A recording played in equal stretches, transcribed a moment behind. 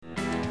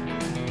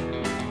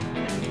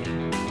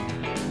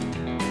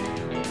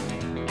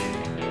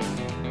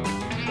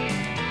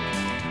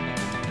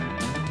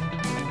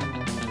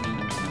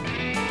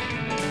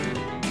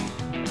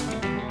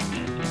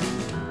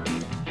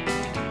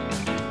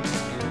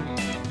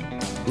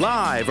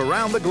Live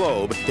around the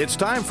globe, it's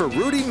time for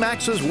Rudy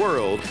Maxa's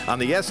World on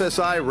the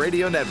SSI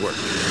Radio Network.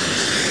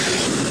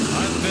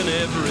 I've been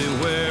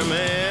everywhere,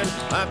 man.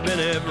 I've been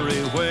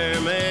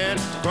everywhere, man.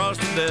 Across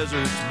the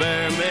deserts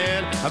bare,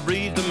 man. I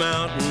breathe the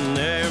mountain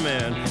air,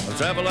 man. Of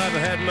travel I've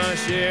had my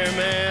share,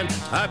 man.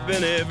 I've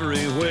been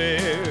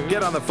everywhere.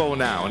 Get on the phone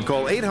now and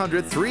call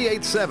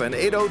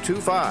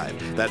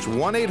 800-387-8025. That's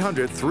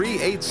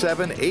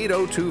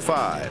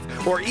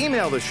 1-800-387-8025. Or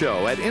email the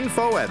show at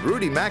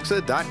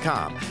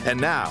info@rudymaxa.com.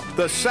 And now,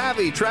 the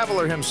savvy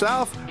traveler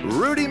himself,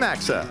 Rudy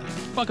Maxa.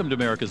 Welcome to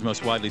America's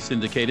most widely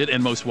syndicated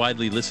and most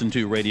widely listened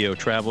to radio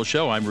travel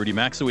show. I'm Rudy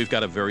Maxa. We've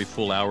got a very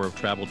full hour of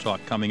travel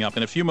talk coming up.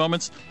 In a few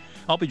moments,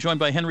 I'll be joined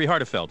by Henry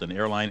Hartefeld, an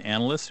airline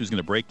analyst who's going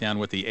to break down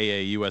what the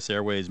AA-US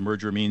Airways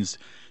merger means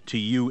to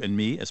you and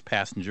me as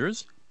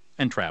passengers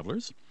and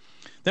travelers.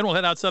 Then we'll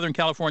head out Southern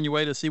California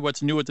way to see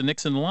what's new at the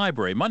Nixon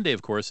Library. Monday,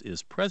 of course,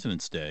 is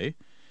President's Day.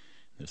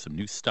 There's some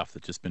new stuff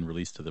that's just been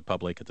released to the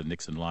public at the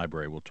Nixon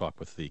Library. We'll talk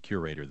with the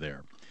curator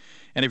there.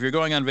 And if you're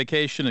going on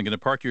vacation and going to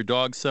park your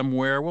dog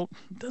somewhere, well,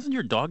 doesn't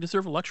your dog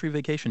deserve a luxury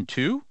vacation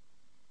too?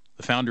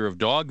 The founder of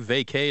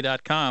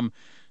DogVacay.com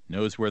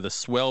knows where the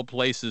swell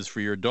places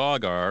for your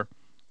dog are,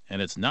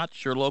 and it's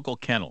not your local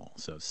kennel,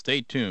 so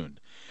stay tuned.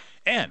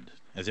 And,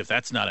 as if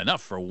that's not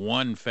enough for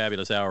one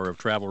fabulous hour of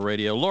travel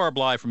radio, Laura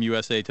Bly from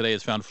USA Today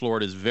has found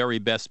Florida's very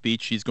best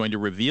beach. She's going to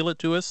reveal it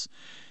to us,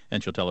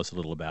 and she'll tell us a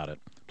little about it.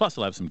 Plus,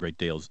 we'll have some great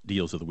deals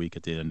of the week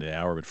at the end of the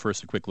hour, but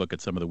first, a quick look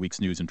at some of the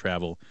week's news and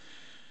travel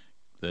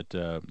that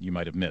you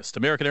might have missed.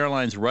 American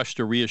Airlines rushed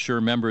to reassure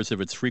members of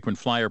its frequent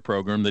flyer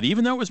program that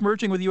even though it was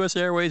merging with U.S.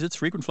 Airways, its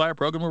frequent flyer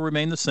program will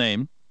remain the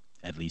same,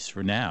 at least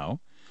for now.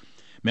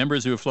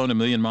 Members who have flown 1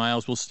 million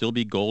miles will still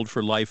be gold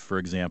for life, for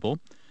example.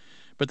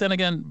 But then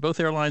again, both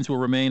airlines will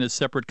remain as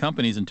separate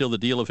companies until the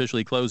deal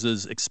officially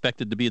closes,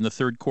 expected to be in the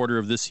third quarter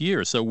of this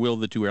year. So will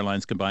the two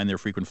airlines combine their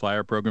frequent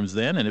flyer programs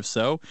then? And if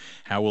so,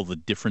 how will the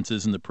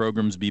differences in the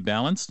programs be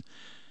balanced?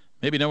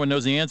 Maybe no one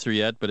knows the answer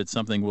yet, but it's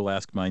something we'll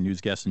ask my news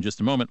guest in just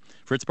a moment.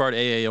 For its part,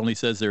 AA only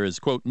says there is,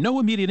 quote, no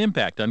immediate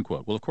impact,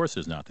 unquote. Well, of course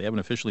there's not. They haven't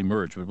officially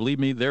merged, but believe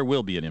me, there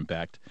will be an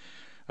impact.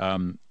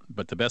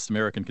 But the best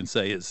American can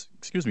say is,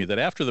 that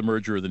after the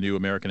merger of the new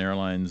American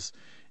Airlines,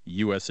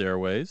 U.S.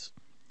 Airways,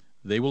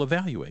 they will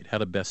evaluate how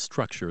to best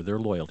structure their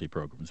loyalty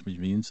programs, which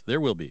means there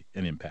will be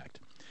an impact.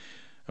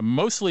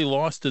 Mostly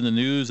lost in the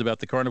news about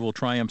the Carnival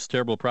Triumph's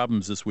terrible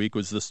problems this week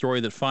was the story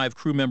that 5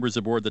 crew members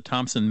aboard the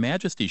Thompson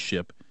Majesty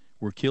ship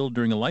were killed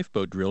during a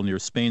lifeboat drill near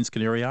Spain's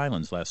Canary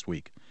Islands last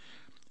week.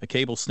 A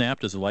cable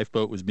snapped as the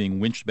lifeboat was being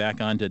winched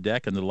back onto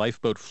deck, and the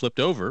lifeboat flipped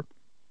over,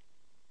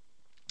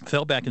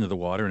 fell back into the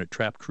water, and it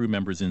trapped crew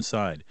members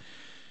inside.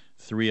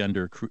 3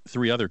 other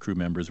crew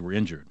members were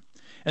injured.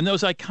 And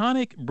those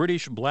iconic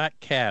British black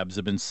cabs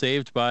have been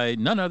saved by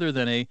none other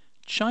than a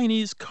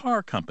Chinese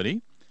car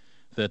company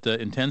that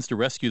intends to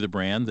rescue the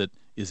brand that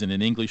is in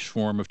an English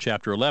form of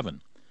Chapter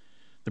 11.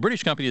 The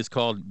British company is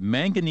called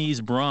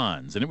Manganese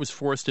Bronze, and it was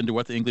forced into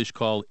what the English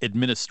call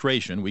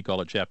administration. We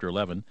call it Chapter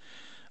 11.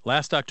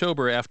 Last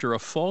October, after a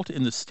fault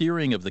in the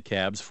steering of the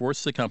cabs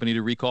forced the company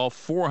to recall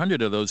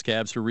 400 of those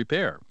cabs for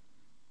repair.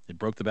 It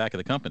broke the back of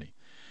the company.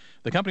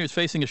 The company was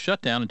facing a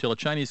shutdown until a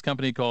Chinese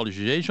company called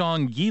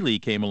Zhejiang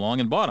Geely came along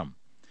and bought them.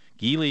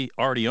 Geely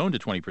already owned a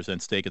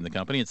 20% stake in the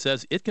company. It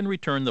says it can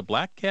return the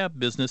black cab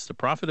business to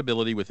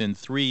profitability within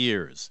 3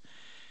 years.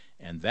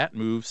 And that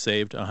move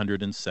saved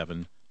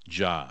 107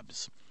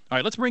 jobs. All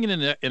right, let's bring in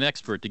an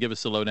expert to give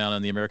us a lowdown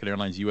on the American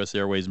Airlines U.S.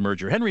 Airways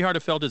merger. Henry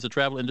Hartefeld is a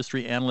travel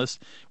industry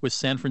analyst with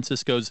San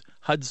Francisco's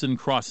Hudson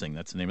Crossing.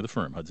 That's the name of the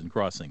firm, Hudson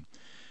Crossing.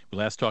 We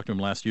last talked to him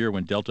last year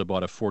when Delta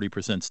bought a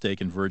 40% stake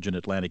in Virgin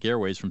Atlantic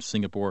Airways from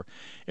Singapore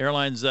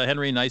Airlines.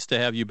 Henry, nice to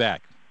have you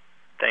back.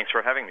 Thanks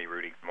for having me,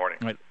 Rudy. Good morning.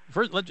 All right,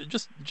 first,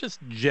 just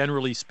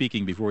generally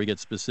speaking, before we get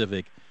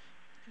specific,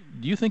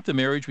 do you think the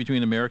marriage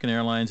between American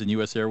Airlines and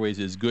U.S. Airways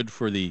is good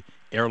for the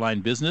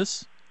airline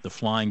business, the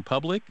flying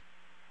public,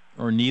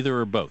 or neither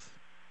or both?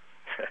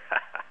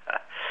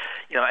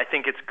 I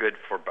think it's good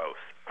for both,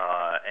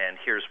 and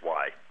here's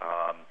why.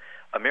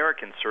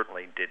 Americans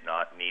certainly did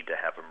not need to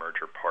have a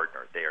merger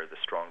partner. They are the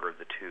stronger of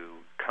the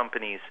two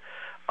companies.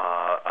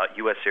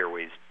 U.S.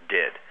 Airways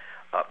did.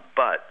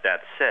 But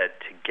that said,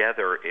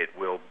 together it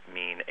will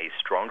mean a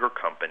stronger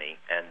company,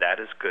 and that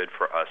is good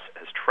for us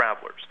as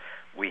travelers.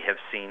 We have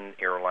seen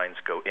airlines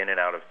go in and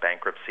out of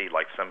bankruptcy,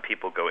 like some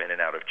people go in and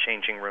out of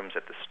changing rooms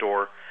at the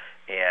store,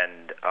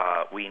 and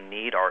we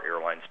need our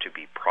airlines to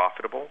be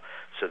profitable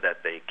so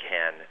that they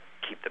can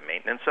keep the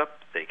maintenance up,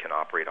 they can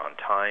operate on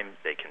time,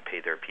 they can pay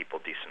their people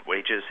decent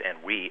wages,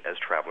 and we as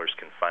travelers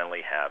can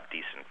finally have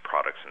decent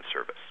products and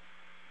service.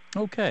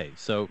 Okay,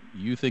 so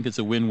you think it's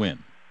a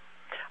win-win?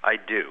 I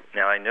do.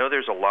 Now, I know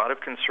there's a lot of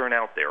concern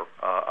out there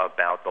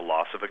about the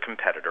loss of a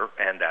competitor,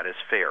 and that is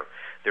fair.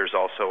 There's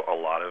also a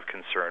lot of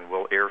concern,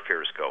 will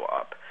airfares go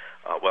up?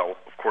 Well,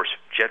 of course,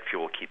 jet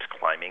fuel keeps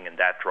climbing, and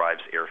that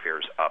drives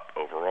airfares up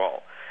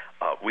overall.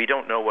 We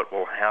don't know what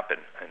will happen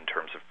in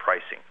terms of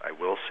pricing. I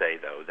will say,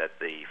 though, that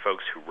the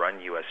folks who run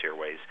U.S.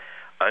 Airways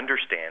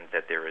understand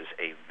that there is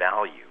a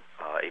value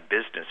a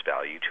business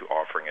value to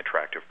offering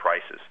attractive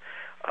prices.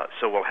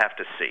 So we'll have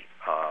to see.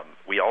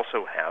 We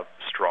also have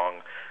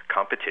strong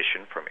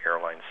competition from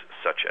airlines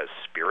such as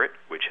Spirit,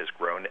 which has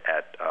grown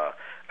at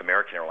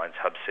American Airlines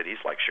hub cities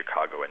like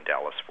Chicago and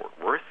Dallas-Fort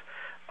Worth.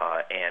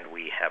 And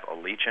we have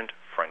Allegiant,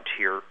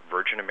 Frontier,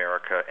 Virgin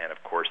America, and,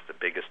 of course, the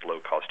biggest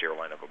low-cost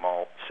airline of them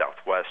all,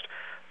 Southwest,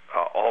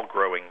 all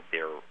growing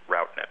their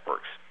route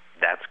networks.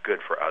 That's good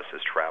for us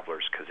as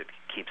travelers because it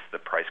keeps the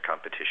price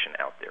competition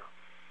out there.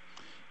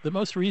 The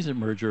most recent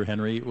merger,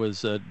 Henry,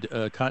 was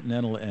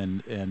Continental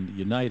and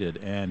United,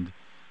 and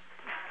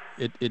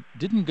it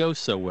didn't go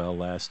so well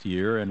last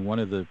year, and one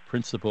of the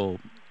principal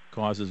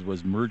causes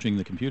was merging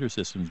the computer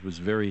systems was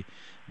very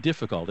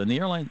difficult. And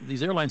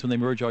these airlines, when they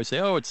merge, always say,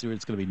 "Oh, it's going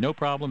to be no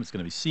problem. It's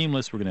going to be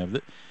seamless. We're going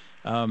to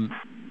have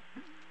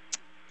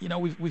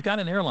we've got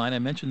an airline. I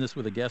mentioned this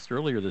with a guest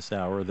earlier this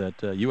hour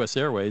that U.S.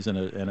 Airways and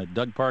a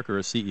Doug Parker,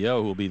 a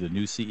CEO, who will be the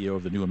new CEO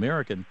of the New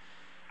American,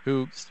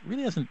 who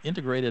really hasn't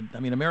integrated. I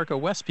mean, America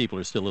West people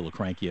are still a little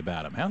cranky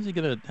about him. How's he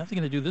going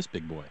to do this,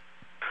 big boy?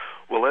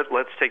 Well,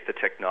 let's take the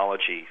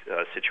technology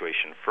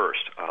situation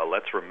first.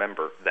 Let's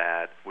remember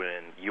that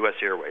when U.S.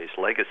 Airways,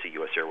 Legacy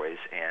U.S. Airways,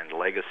 and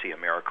Legacy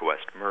America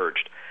West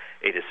merged,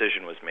 a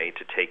decision was made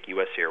to take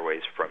U.S.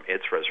 Airways from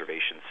its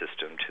reservation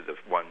system to the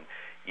one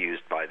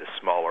used by the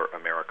smaller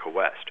America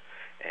West.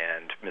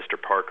 And Mr.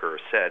 Parker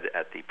said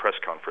at the press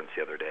conference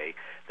the other day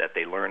that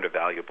they learned a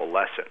valuable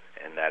lesson,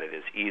 and that it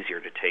is easier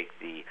to take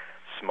the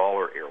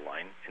smaller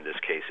airline, in this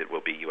case it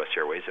will be U.S.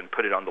 Airways, and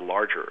put it on the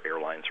larger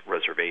airline's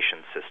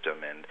reservation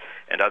system and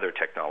other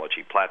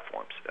technology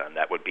platforms. And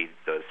that would be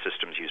the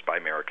systems used by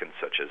Americans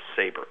such as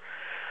Sabre.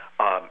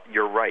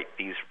 You're right.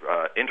 These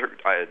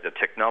the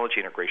technology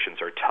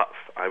integrations are tough.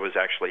 I was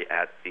actually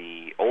at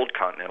the old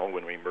Continental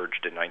when we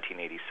merged in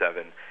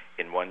 1987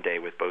 in one day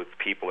with both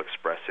People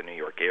Express and New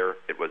York Air.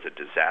 It was a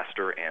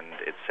disaster, and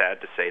it's sad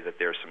to say that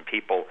there are some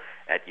people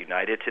at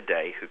United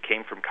today who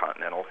came from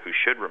Continental who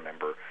should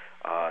remember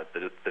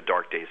the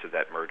dark days of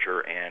that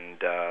merger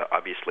and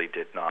obviously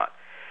did not.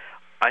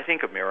 I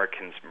think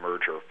American's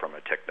merger from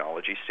a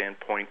technology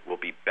standpoint will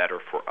be better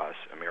for us.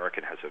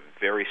 American has a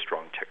very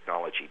strong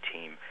technology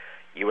team.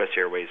 U.S.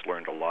 Airways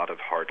learned a lot of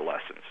hard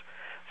lessons.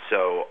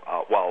 So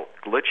while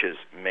glitches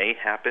may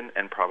happen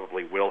and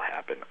probably will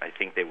happen, I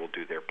think they will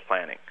do their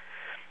planning.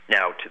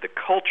 Now, to the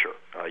culture,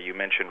 you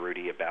mentioned,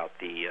 Rudy, about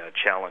the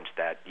challenge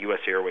that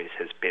U.S. Airways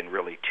has been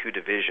really two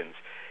divisions,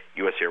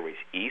 U.S. Airways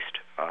East,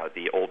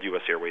 the old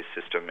U.S. Airways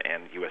system,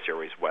 and U.S.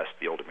 Airways West,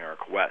 the old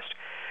America West.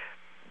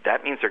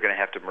 That means they're going to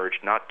have to merge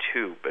not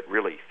two, but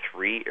really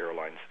three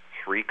airlines,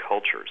 three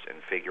cultures,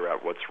 and figure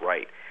out what's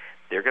right.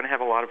 They're going to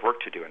have a lot of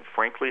work to do, and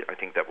frankly, I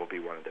think that will be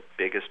one of the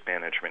biggest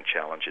management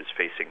challenges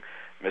facing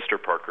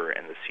Mr. Parker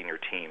and the senior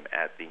team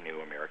at the new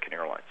American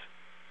Airlines.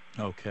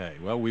 Okay.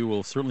 Well, we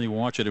will certainly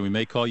watch it, and we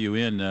may call you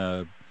in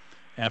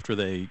after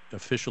they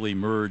officially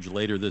merge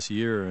later this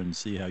year and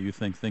see how you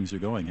think things are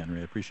going, Henry.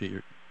 I appreciate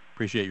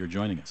your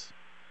joining us.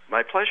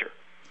 My pleasure.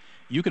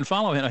 You can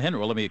follow Henry.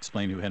 Well, let me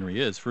explain who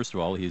Henry is. First of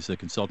all, he's a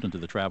consultant to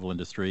the travel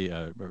industry.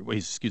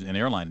 An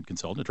airline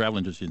consultant, a travel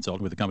industry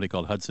consultant with a company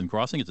called Hudson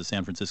Crossing. It's a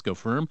San Francisco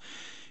firm.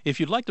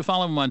 If you'd like to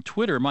follow him on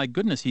Twitter, my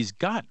goodness, he's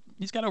got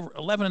over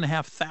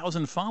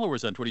 11,500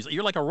 followers on Twitter.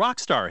 You're like a rock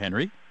star,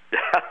 Henry.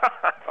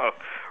 Oh,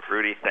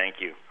 Rudy,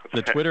 thank you.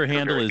 The Twitter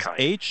handle is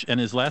H and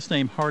his last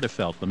name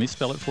Hartefelt. Let me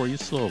spell it for you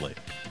slowly.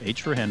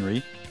 H for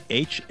Henry,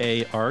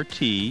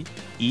 H-A-R-T,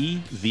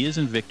 E, V as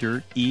in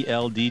Victor,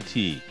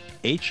 E-L-D-T.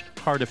 H.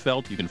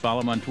 Hartefelt. You can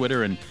follow him on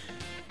Twitter, and you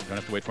don't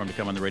have to wait for him to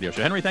come on the radio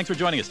show. Henry, thanks for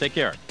joining us. Take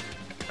care.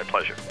 My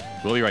pleasure.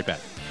 We'll be right back.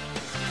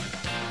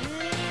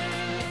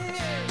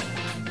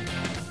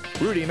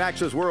 Rudy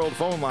Maxa's World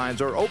phone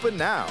lines are open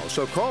now,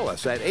 so call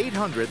us at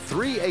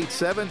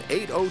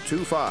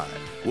 800-387-8025.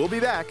 We'll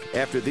be back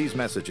after these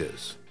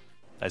messages.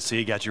 I see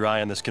you got your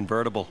eye on this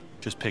convertible.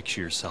 Just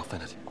picture yourself in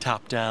it.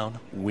 Top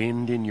down,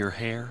 wind in your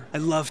hair.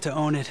 I'd love to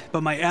own it,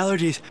 but my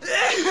allergies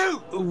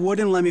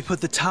wouldn't let me put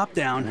the top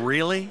down.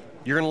 Really?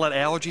 You're going to let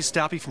allergies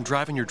stop you from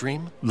driving your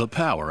dream? The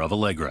power of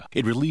Allegra.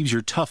 It relieves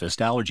your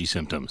toughest allergy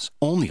symptoms.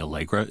 Only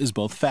Allegra is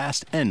both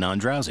fast and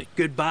non-drowsy.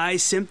 Goodbye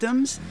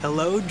symptoms.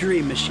 Hello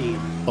Dream Machine.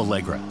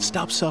 Allegra.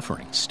 Stop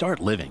suffering. Start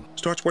living.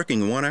 Starts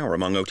working in 1 hour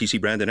among OTC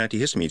branded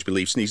antihistamines.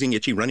 Relieves sneezing,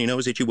 itchy, runny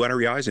nose, itchy,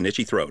 watery eyes, and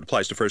itchy throat.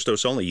 Applies to first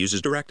dose only.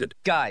 Uses directed.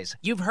 Guys,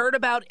 you've heard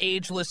about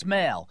Ageless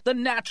Male, the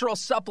natural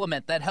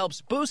supplement that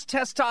helps boost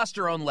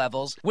testosterone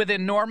levels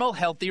within normal,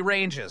 healthy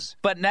ranges.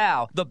 But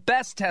now, the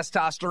best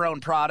testosterone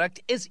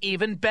product is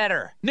even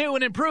better. New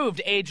and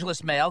improved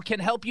Ageless Male can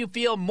help you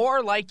feel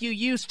more like you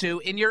used to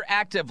in your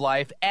active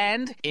life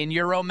and in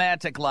your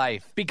romantic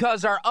life.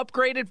 Because our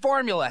upgraded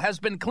formula has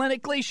been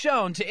clinically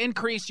shown to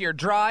increase your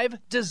drive,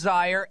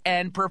 desire,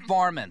 and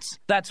performance.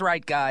 That's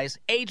right, guys.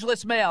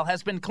 Ageless Male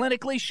has been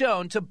clinically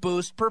shown to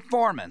boost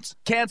performance.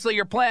 Cancel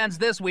your plans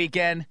this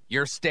weekend.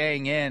 You're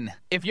staying in.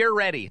 If you're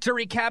ready to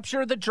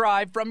recapture the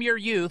drive from your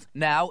youth,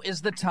 now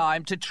is the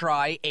time to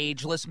try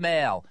Ageless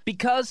Male.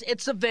 Because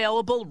it's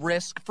available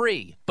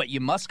risk-free. But you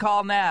must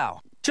call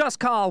now. Just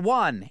call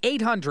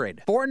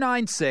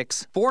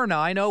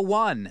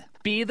 1-800-496-4901.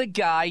 Be the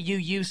guy you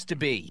used to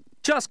be.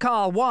 Just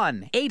call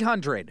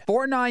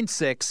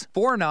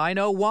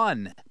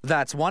 1-800-496-4901.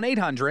 That's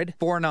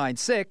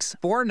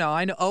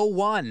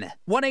 1-800-496-4901.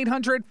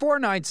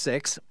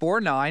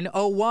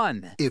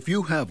 1-800-496-4901. If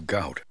you have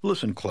gout,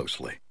 listen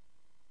closely.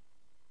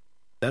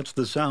 That's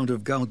the sound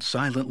of gout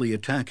silently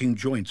attacking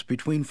joints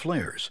between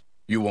flares.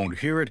 You won't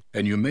hear it,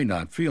 and you may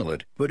not feel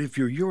it, but if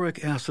your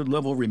uric acid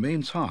level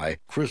remains high,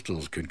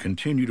 crystals can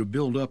continue to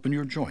build up in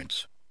your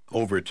joints.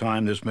 Over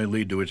time, this may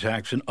lead to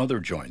attacks in other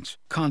joints,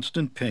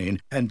 constant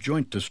pain, and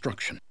joint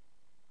destruction.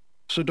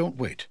 So don't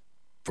wait.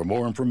 For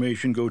more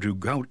information, go to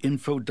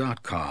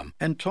goutinfo.com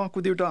and talk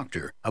with your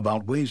doctor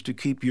about ways to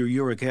keep your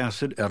uric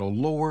acid at a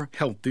lower,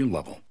 healthy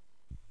level.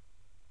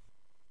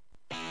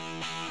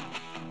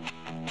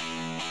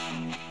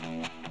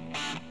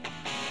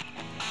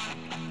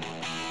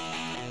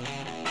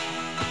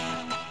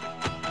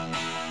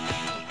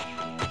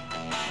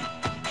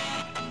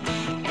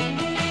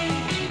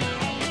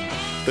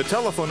 The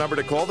telephone number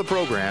to call the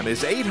program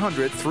is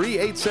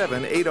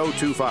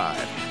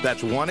 800-387-8025.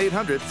 That's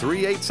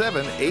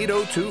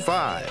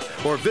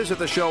 1-800-387-8025. Or visit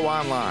the show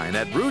online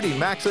at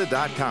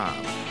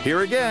rudymaxa.com. Here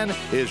again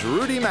is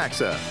Rudy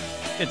Maxa.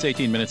 It's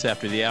 18 minutes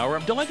after the hour.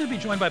 I'm delighted to be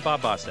joined by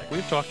Bob Bostak.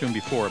 We've talked to him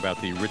before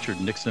about the Richard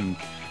Nixon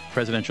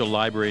Presidential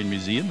Library and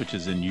Museum, which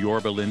is in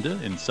Yorba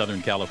Linda in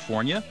Southern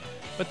California.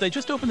 But they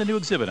just opened a new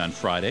exhibit on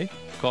Friday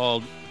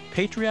called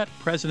Patriot,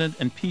 President,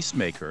 and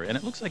Peacemaker. And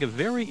it looks like a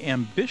very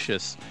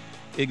ambitious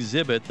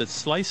exhibit that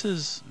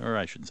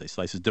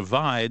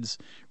divides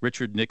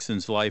Richard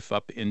Nixon's life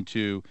up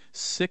into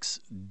 6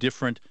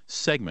 different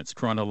segments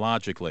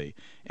chronologically.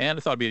 And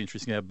I thought it'd be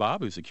interesting to have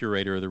Bob, who's the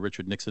curator of the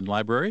Richard Nixon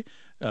Library,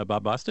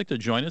 Bob Bostak, to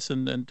join us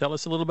and tell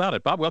us a little about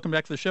it. Bob, welcome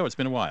back to the show. It's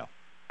been a while.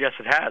 Yes,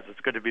 it has.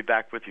 It's good to be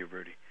back with you,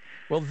 Rudy.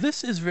 Well,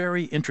 this is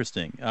very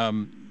interesting.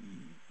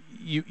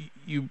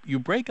 You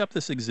break up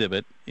this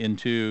exhibit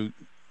into,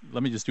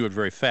 let me just do it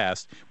very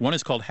fast. One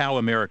is called How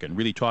American,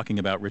 really talking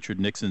about Richard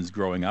Nixon's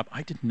growing up.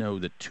 I didn't know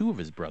that 2 of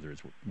his brothers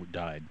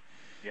died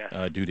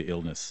due to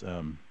illness.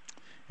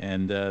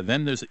 And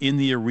then there's In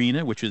the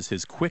Arena, which is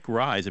his quick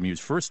rise. I mean, he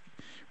was first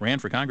ran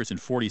for Congress in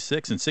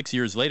 1946, and 6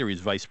 years later he's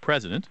vice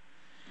president.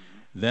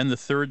 Then the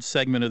third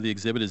segment of the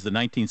exhibit is the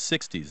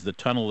 1960s, the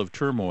Tunnel of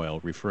Turmoil,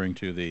 referring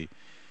to the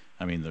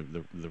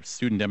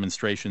student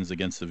demonstrations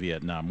against the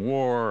Vietnam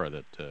War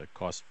that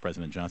cost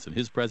President Johnson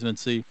his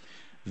presidency.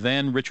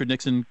 Then Richard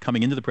Nixon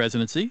coming into the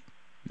presidency.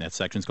 That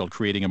section's called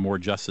Creating a More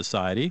Just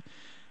Society.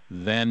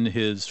 Then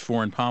his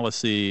foreign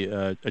policy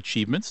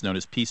achievements, known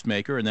as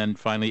Peacemaker, and then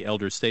finally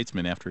Elder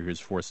Statesman after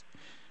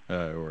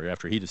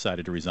after he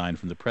decided to resign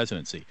from the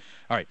presidency.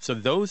 All right, so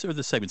those are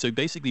the segments. So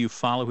basically you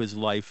follow his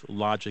life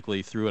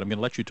logically through it. I'm going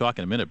to let you talk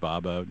in a minute,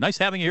 Bob. Nice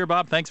having you here,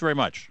 Bob. Thanks very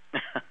much.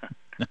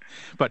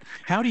 But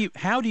how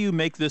do you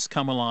make this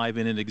come alive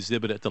in an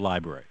exhibit at the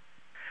library?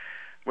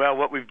 Well,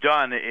 what we've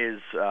done is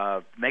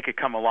make it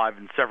come alive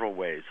in several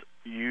ways.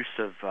 Use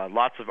of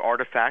lots of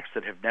artifacts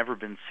that have never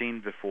been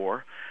seen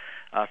before.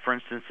 For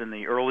instance, in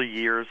the early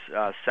years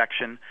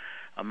section,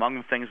 among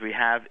the things we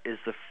have is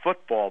the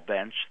football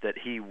bench that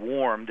he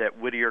warmed at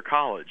Whittier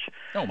College.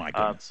 Oh, my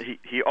goodness.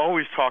 He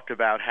always talked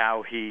about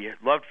how he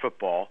loved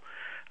football,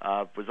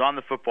 was on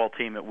the football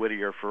team at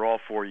Whittier for all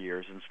 4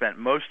 years, and spent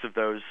most of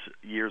those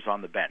years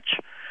on the bench.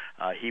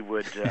 He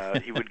would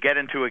get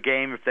into a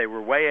game if they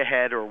were way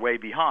ahead or way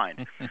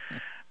behind.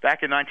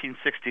 Back in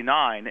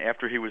 1969,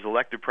 after he was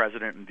elected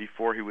president and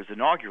before he was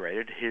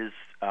inaugurated, his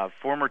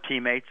former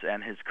teammates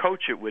and his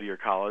coach at Whittier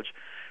College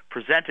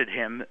presented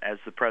him as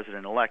the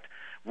president-elect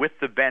with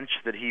the bench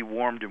that he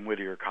warmed in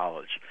Whittier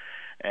College.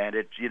 And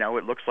it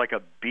looks like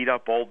a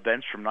beat-up old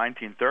bench from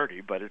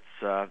 1930, but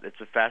it's a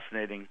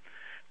fascinating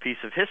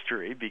piece of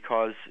history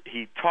because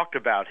he talked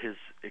about his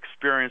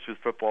experience with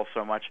football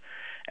so much,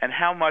 and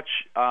how much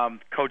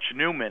Coach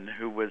Newman,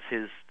 who was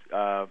the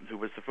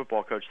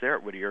football coach there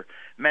at Whittier,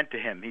 meant to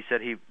him. He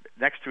said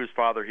next to his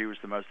father, he was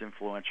the most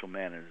influential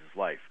man in his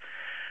life.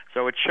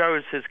 So it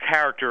shows his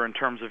character in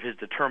terms of his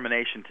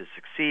determination to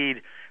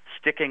succeed,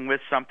 sticking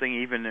with something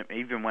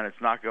even when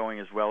it's not going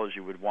as well as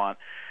you would want,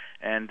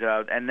 and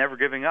never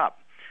giving up.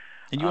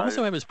 And you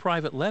also have his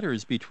private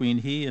letters between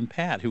he and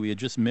Pat, who he had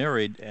just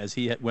married as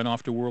he went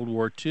off to World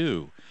War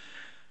II.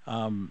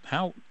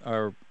 How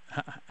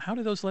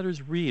do those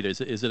letters read?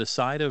 Is it a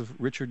side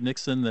of Richard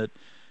Nixon that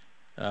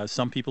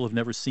some people have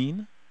never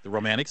seen? The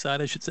romantic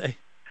side, I should say?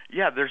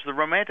 Yeah, there's the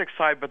romantic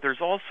side, but there's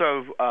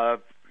also,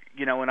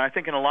 and I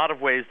think in a lot of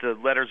ways the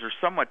letters are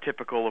somewhat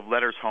typical of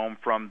letters home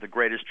from the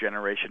greatest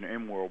generation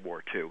in World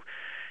War II.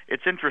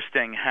 It's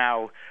interesting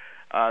how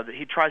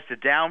he tries to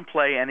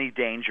downplay any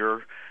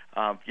danger.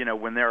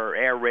 When there are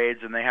air raids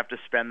and they have to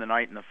spend the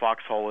night in the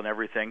foxhole and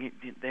everything,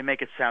 they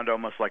make it sound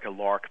almost like a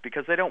lark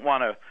because they don't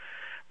want to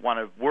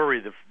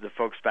worry the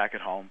folks back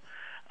at home.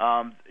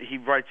 He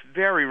writes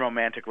very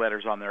romantic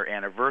letters on their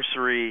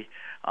anniversary.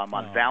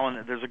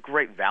 There's a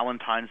great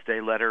Valentine's Day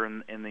letter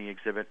in the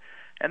exhibit,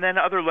 And then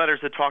other letters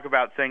that talk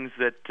about things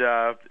that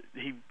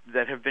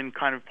that have been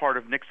kind of part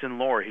of Nixon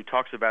lore. He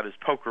talks about his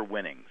poker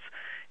winnings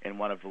in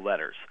one of the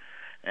letters.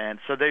 And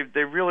so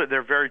they're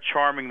very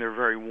charming, they're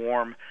very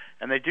warm,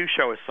 and they do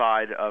show a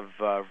side of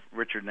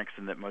Richard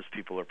Nixon that most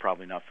people are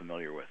probably not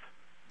familiar with.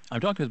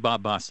 I'm talking with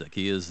Bob Bostic.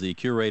 He is the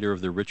curator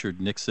of the Richard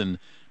Nixon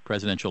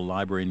Presidential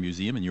Library and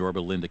Museum in Yorba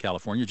Linda,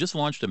 California. Just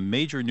launched a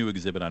major new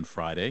exhibit on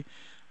Friday,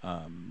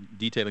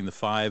 detailing the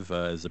five,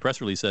 as the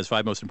press release says,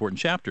 5 most important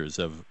chapters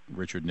of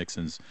Richard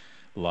Nixon's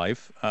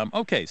life.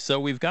 Okay, so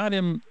we've got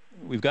him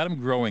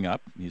growing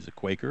up. He's a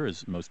Quaker,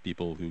 as most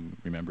people who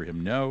remember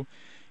him know.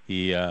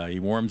 He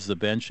warms the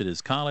bench at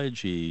his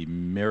college. He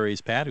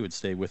marries Pat, who would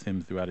stay with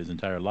him throughout his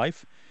entire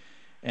life,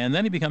 and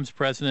then he becomes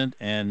president.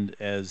 And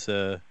as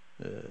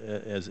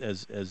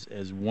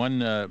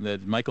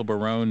Michael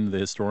Barone, the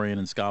historian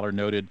and scholar,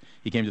 noted,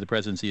 he came to the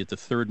presidency at the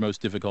third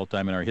most difficult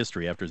time in our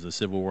history, after the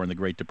Civil War and the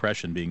Great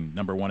Depression being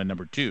number 1 and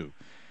number 2.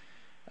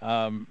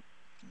 And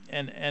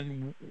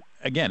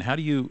again, how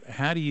do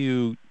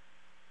you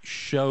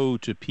show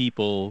to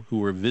people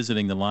who are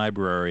visiting the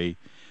library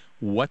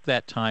what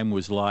that time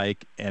was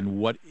like and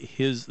what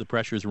the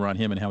pressures were on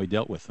him and how he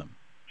dealt with them?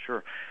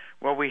 Sure.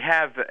 Well, we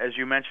have, as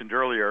you mentioned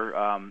earlier,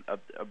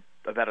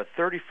 about a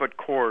 30-foot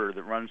corridor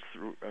that runs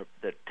through,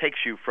 that takes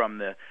you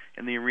from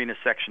in the arena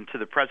section to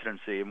the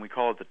presidency, and we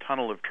call it the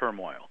Tunnel of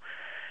Turmoil.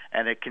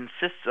 And it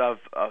consists of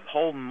a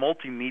whole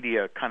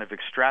multimedia kind of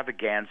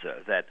extravaganza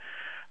that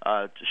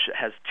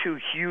has 2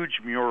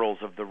 huge murals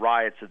of the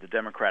riots at the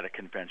Democratic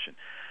Convention.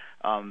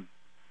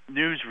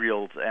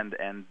 Newsreels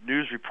and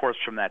news reports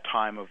from that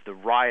time of the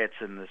riots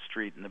in the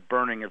street and the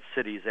burning of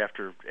cities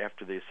after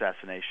the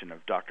assassination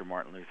of Dr.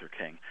 Martin Luther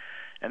King.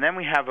 And then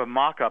we have a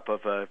mock-up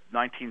of a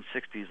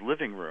 1960s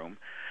living room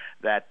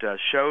that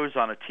shows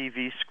on a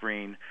TV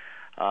screen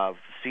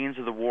scenes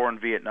of the war in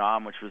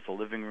Vietnam, which was the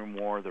living room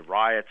war, the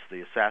riots,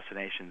 the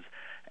assassinations,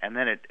 and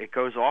then it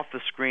goes off the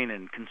screen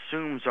and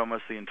consumes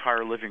almost the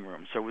entire living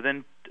room. So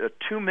within a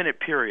 2-minute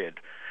period,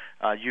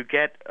 you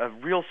get a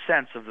real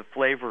sense of the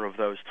flavor of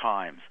those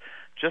times,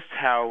 just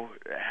how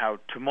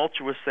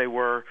tumultuous they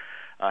were,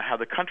 how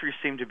the country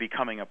seemed to be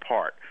coming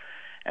apart.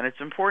 And it's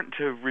important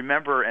to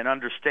remember and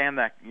understand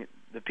that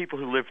the people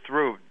who lived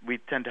through, we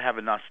tend to have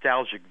a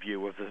nostalgic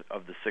view of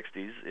the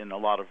 60s in a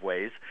lot of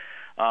ways.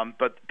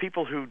 But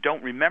people who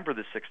don't remember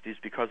the 60s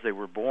because they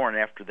were born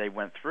after they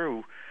went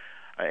through,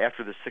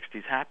 after the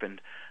 60s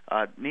happened,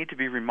 need to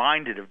be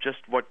reminded of just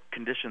what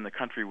condition the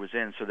country was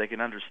in so they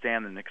can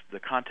understand the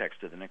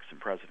context of the Nixon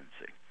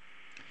presidency.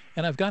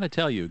 And I've got to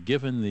tell you,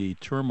 given the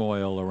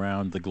turmoil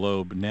around the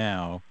globe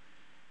now,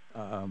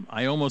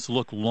 I almost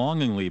look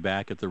longingly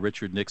back at the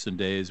Richard Nixon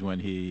days when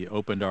he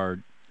opened our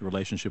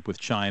relationship with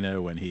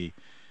China, when he,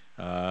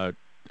 I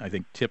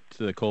think, tipped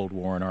the Cold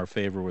War in our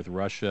favor with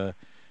Russia.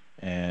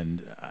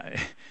 And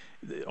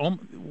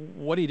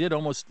what he did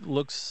almost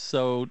looks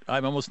so,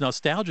 I'm almost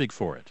nostalgic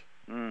for it.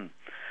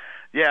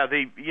 Yeah,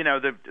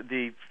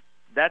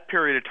 that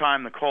period of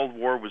time, the Cold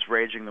War was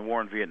raging, the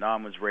war in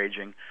Vietnam was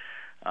raging.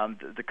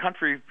 The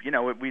country,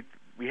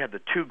 we had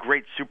the 2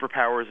 great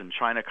superpowers in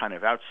China kind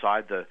of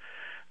outside the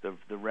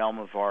realm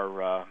of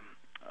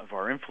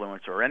our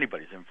influence, or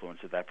anybody's influence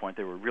at that point.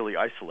 They were really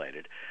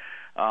isolated.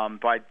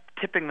 By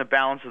tipping the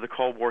balance of the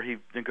Cold War, he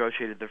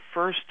negotiated the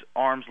first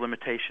arms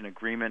limitation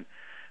agreement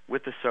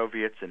with the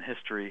Soviets in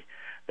history.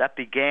 That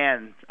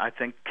began, I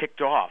think,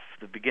 kicked off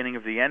the beginning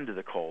of the end of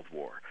the Cold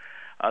War.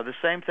 The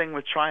same thing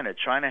with China.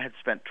 China had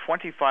spent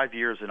 25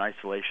 years in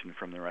isolation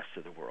from the rest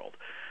of the world,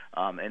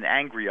 in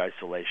angry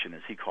isolation,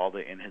 as he called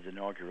it in his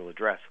inaugural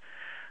address.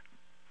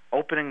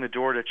 Opening the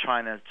door to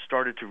China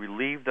started to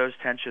relieve those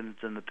tensions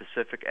in the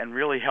Pacific and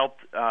really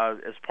helped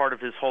as part of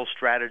his whole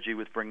strategy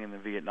with bringing the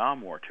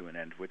Vietnam War to an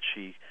end, which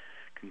he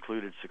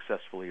concluded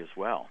successfully as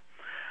well.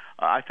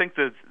 I think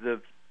the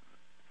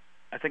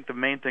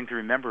main thing to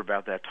remember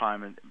about that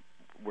time, and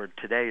where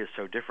today is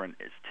so different,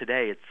 is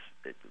today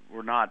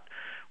we're not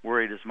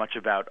worried as much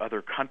about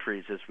other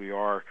countries as we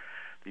are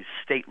these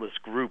stateless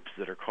groups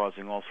that are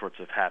causing all sorts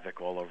of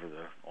havoc all over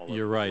the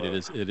You're right.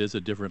 It is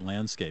a different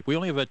landscape. We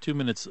only have about 2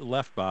 minutes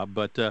left, Bob,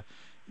 but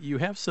you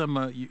have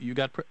some. You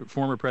got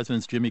former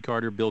presidents Jimmy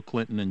Carter, Bill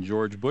Clinton, and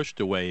George Bush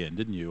to weigh in,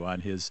 didn't you,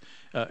 on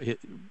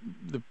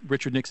the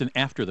Richard Nixon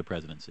after the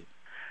presidency?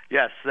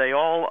 Yes, they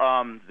all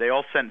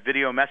sent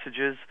video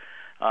messages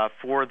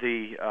for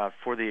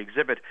the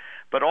exhibit,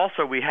 but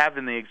also we have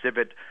in the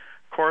exhibit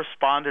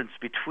correspondence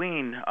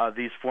between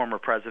these former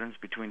presidents,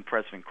 between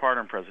President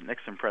Carter and President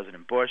Nixon,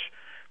 President Bush,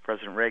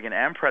 President Reagan,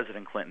 and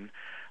President Clinton,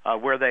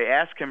 where they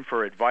ask him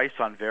for advice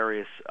on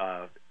various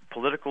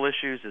political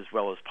issues as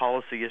well as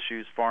policy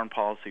issues, foreign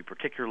policy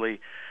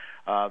particularly.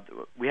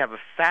 We have a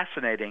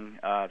fascinating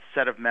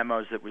set of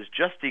memos that was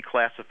just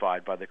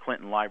declassified by the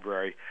Clinton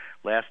Library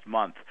last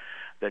month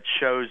that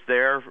shows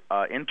their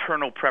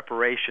internal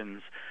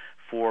preparations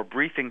for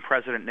briefing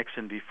President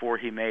Nixon before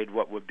he made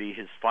what would be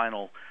his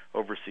final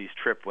overseas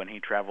trip when he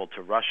traveled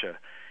to Russia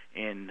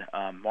in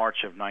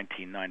March of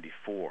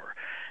 1994.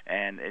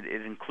 And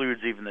it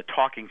includes even the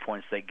talking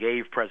points they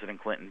gave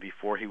President Clinton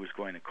before he was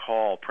going to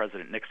call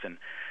President Nixon.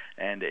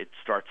 And it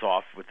starts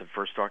off with the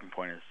first talking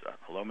point is,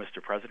 "Hello,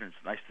 Mr. President.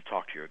 It's nice to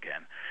talk to you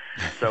again."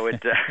 So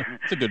it's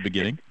a good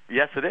beginning.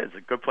 Yes, it is.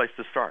 A good place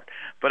to start.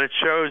 But it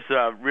shows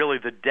really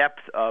the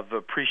depth of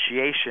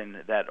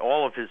appreciation that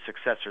all of his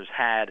successors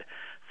had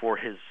for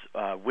his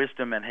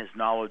wisdom and his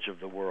knowledge of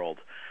the world.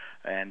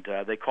 And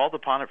they called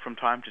upon it from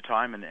time to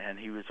time, and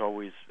he was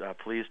always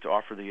pleased to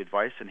offer the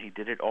advice, and he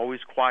did it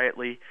always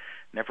quietly,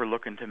 never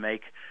looking to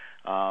make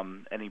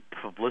any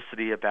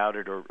publicity about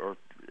it or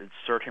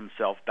insert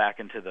himself back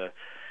into the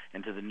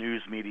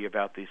news media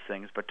about these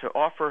things, but to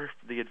offer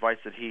the advice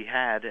that he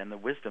had and the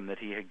wisdom that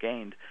he had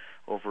gained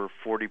over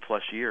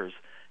 40-plus years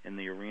in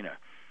the arena.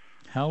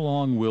 How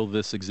long will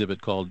this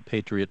exhibit called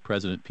Patriot,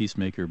 President,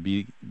 Peacemaker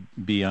be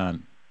up?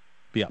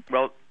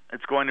 Well,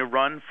 it's going to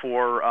run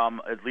for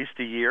at least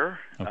a year.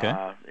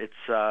 Okay.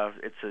 It's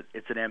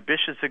an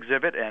ambitious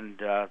exhibit, and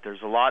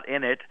there's a lot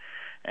in it.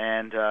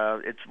 And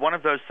it's one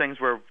of those things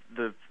where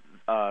the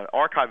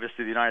archivist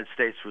of the United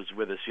States was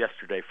with us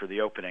yesterday for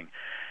the opening,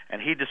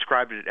 and he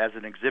described it as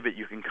an exhibit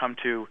you can come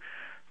to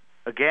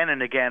again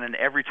and again, and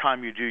every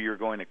time you do, you're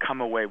going to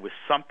come away with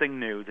something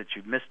new that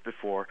you've missed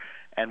before,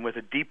 and with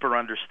a deeper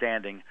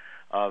understanding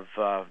of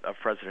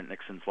President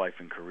Nixon's life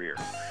and career.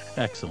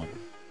 Excellent.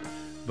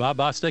 Bob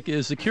Bostic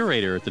is the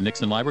curator at the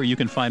Nixon Library. You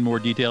can find more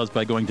details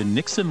by going to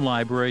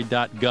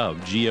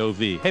nixonlibrary.gov,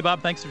 G-O-V. Hey,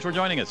 Bob, thanks for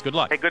joining us. Good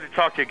luck. Hey, good to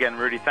talk to you again,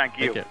 Rudy. Thank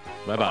you. Take care.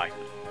 Bye-bye.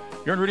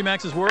 You're in Rudy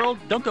Maxa's World.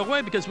 Don't go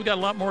away because we got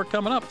a lot more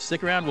coming up.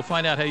 Stick around. We'll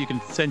find out how you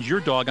can send your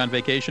dog on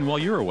vacation while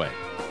you're away.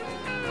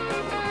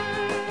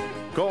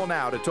 Call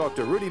now to talk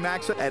to Rudy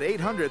Maxa at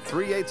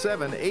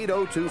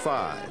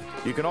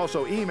 800-387-8025. You can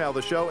also email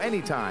the show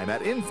anytime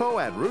at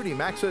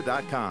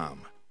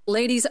info@rudymaxa.com.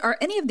 Ladies, are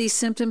any of these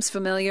symptoms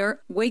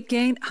familiar? Weight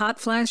gain, hot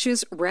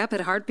flashes,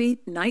 rapid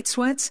heartbeat, night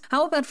sweats?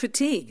 How about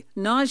fatigue,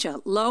 nausea,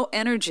 low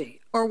energy?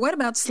 Or what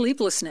about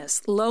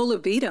sleeplessness, low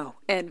libido,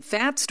 and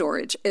fat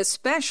storage,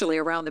 especially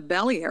around the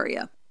belly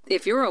area?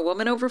 If you're a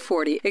woman over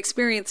 40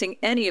 experiencing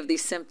any of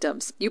these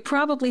symptoms, you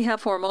probably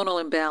have hormonal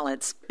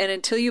imbalance. And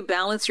until you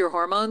balance your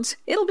hormones,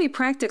 it'll be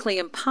practically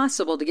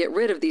impossible to get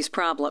rid of these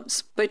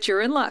problems. But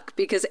you're in luck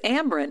because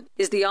Amberen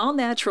is the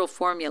all-natural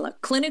formula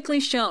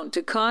clinically shown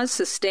to cause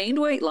sustained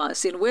weight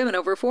loss in women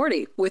over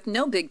 40 with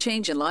no big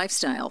change in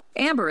lifestyle.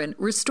 Amberen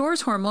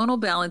restores hormonal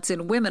balance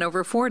in women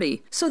over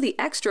 40, so the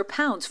extra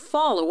pounds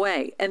fall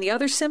away and the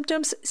other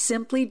symptoms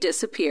simply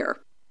disappear.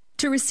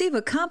 To receive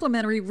a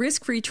complimentary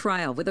risk-free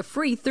trial with a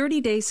free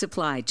 30-day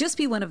supply, just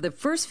be one of the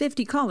first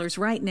 50 callers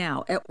right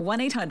now at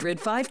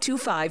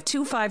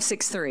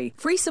 1-800-525-2563.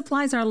 Free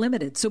supplies are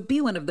limited, so be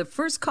one of the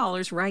first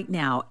callers right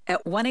now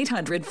at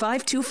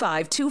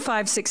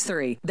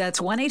 1-800-525-2563.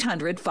 That's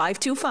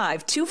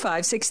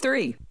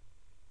 1-800-525-2563.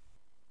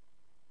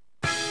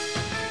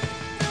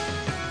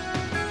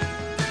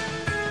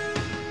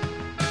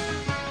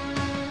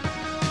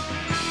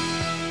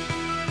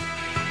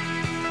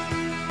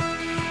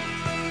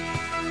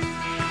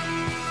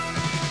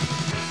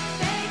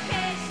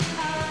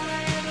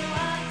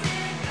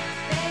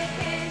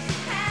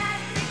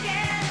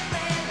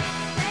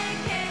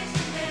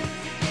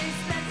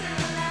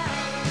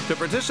 To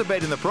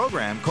participate in the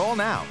program, call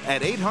now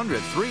at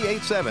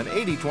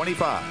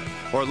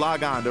 800-387-8025 or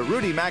log on to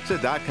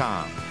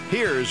rudymaxa.com.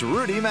 Here's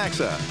Rudy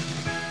Maxa.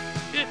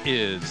 It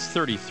is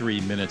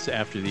 33 minutes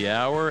after the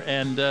hour,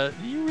 and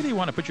you really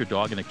want to put your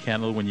dog in a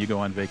kennel when you go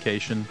on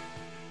vacation?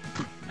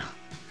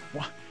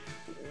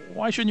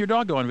 Why shouldn't your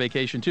dog go on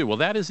vacation too? Well,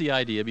 that is the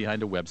idea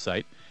behind a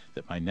website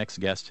that my next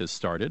guest has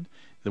started.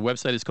 The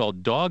website is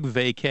called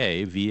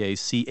dogvacay,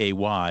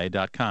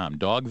 V-A-C-A-Y.com,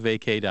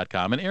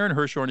 dogvacay.com. And Aaron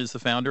Hirschhorn is the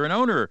founder and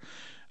owner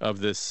of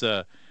this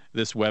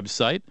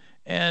website.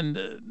 And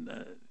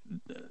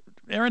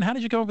Aaron, how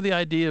did you come up with the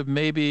idea of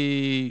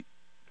maybe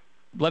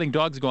letting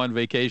dogs go on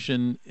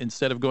vacation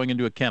instead of going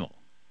into a kennel?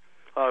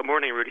 Good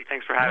morning, Rudy.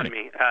 Thanks for having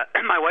me.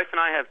 My wife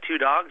and I have 2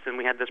 dogs, and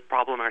we had this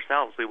problem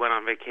ourselves. We went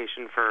on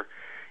vacation for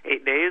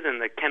 8 days,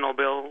 and the kennel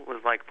bill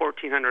was like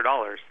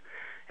 $1,400.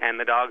 And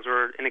the dogs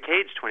were in a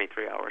cage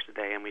 23 hours a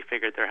day, and we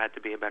figured there had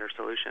to be a better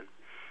solution.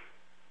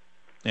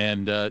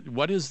 And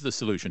what is the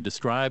solution?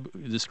 Describe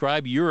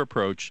your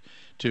approach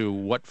to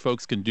what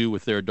folks can do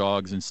with their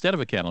dogs instead of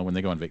a kennel when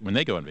they go on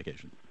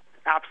vacation.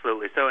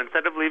 Absolutely. So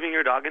instead of leaving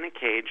your dog in a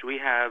cage, we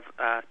have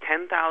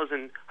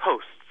 10,000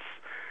 hosts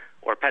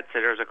or pet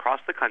sitters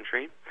across the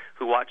country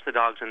who watch the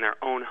dogs in their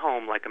own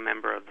home like a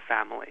member of the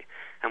family.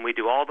 And we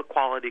do all the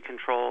quality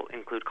control,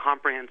 include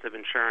comprehensive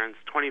insurance,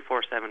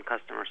 24/7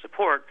 customer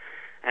support.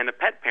 And a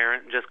pet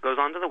parent just goes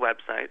onto the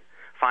website,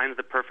 finds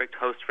the perfect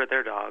host for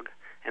their dog,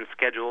 and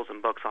schedules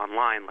and books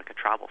online like a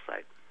travel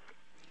site.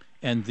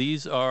 And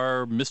these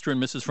are Mr.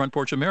 and Mrs. Front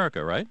Porch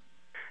America, right?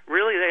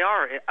 Really, they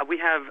are. We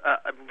have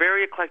a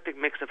very eclectic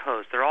mix of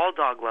hosts. They're all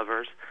dog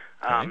lovers.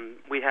 Okay.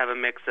 We have a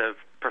mix of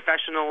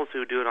professionals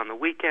who do it on the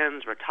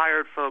weekends,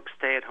 retired folks,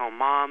 stay-at-home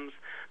moms,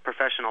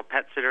 professional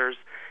pet sitters.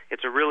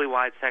 It's a really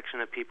wide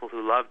section of people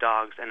who love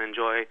dogs and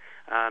enjoy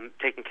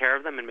taking care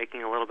of them and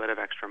making a little bit of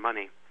extra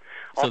money.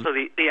 Also,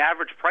 the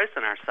average price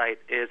on our site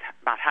is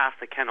about half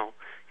the kennel.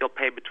 You'll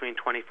pay between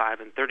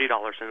 $25 and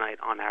 $30 a night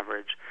on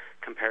average,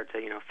 compared to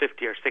 $50 or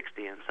 $60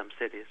 in some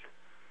cities.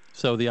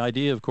 So the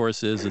idea, of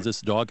course, is that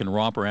this dog can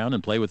romp around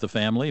and play with the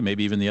family,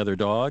 maybe even the other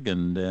dog,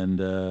 and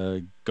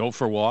go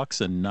for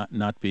walks and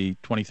not be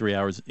 23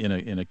 hours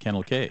in a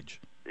kennel cage.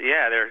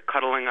 Yeah, they're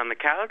cuddling on the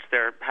couch. They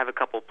have a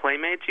couple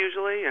playmates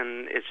usually,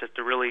 and it's just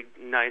a really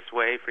nice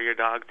way for your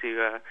dog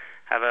to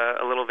have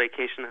a little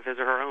vacation of his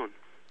or her own.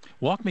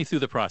 Walk me through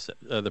the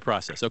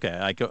process. Okay,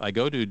 I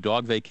go to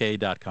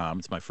dogvacay.com.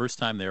 It's my first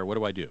time there. What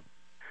do I do?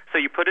 So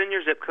you put in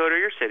your zip code or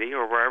your city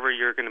or wherever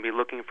you're going to be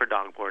looking for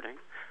dog boarding.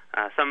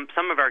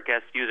 Some of our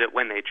guests use it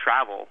when they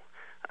travel.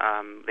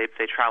 If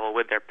they travel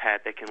with their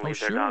pet, they can leave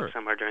their dog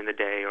somewhere during the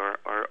day or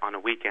on a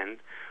weekend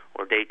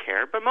or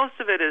daycare. But most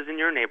of it is in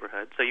your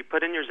neighborhood. So you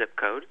put in your zip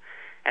code,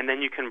 and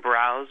then you can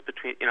browse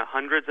between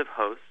hundreds of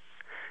hosts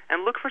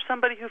and look for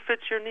somebody who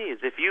fits your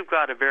needs. If you've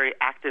got a very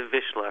active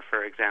Vizsla,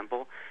 for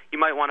example, you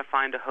might want to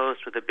find a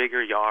host with a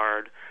bigger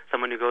yard,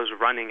 someone who goes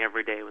running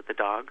every day with the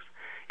dogs.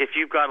 If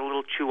you've got a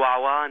little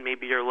Chihuahua and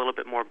maybe you're a little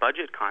bit more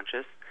budget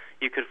conscious,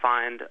 you could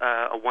find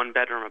a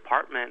one-bedroom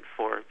apartment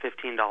for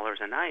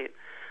 $15 a night.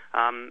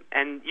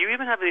 And you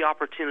even have the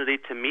opportunity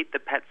to meet the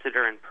pet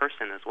sitter in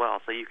person as well.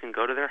 So you can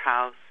go to their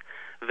house,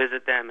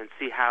 visit them, and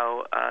see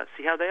how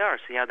they are,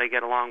 see how they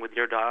get along with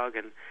your dog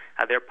and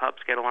how their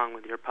pups get along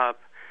with your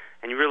pup.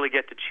 And you really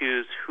get to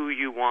choose who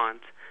you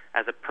want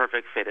as a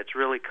perfect fit. It's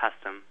really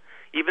custom.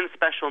 Even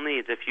special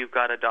needs, if you've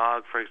got a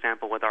dog, for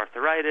example, with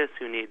arthritis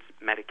who needs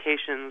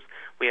medications,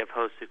 we have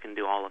hosts who can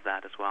do all of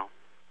that as well.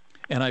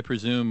 And I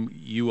presume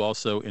you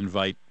also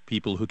invite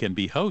people who can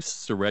be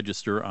hosts to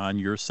register on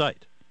your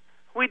site.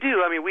 We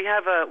do. I mean, we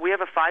have a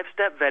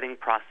 5-step vetting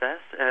process.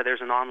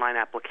 There's an online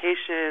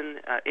application,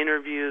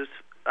 interviews,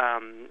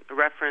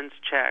 reference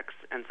checks,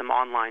 and some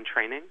online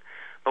training.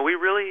 But we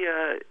really,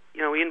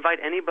 we invite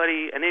any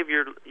of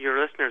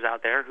your listeners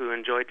out there who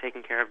enjoy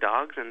taking care of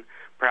dogs and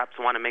perhaps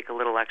want to make a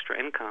little extra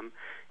income.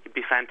 You'd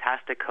be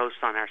fantastic hosts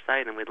on our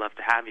site, and we'd love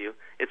to have you.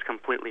 It's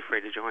completely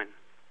free to join.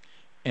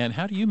 And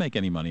how do you make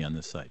any money on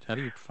this site? How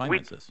do you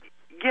finance this?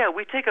 Yeah,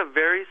 we take a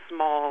very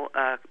small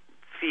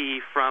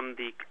fee from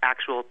the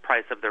actual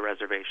price of the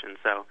reservation.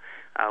 So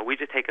we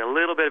just take a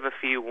little bit of a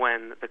fee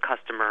when the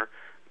customer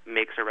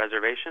makes a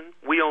reservation.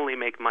 We only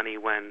make money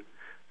when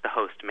the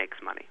host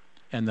makes money.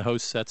 And the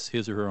host sets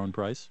his or her own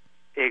price?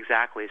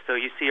 Exactly. So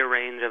you see a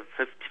range of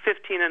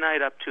 $15 a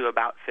night up to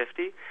about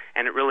 $50,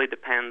 and it really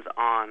depends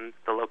on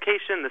the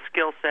location, the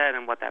skill set,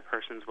 and what that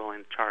person's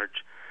willing to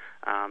charge.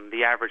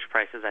 The average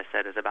price, as I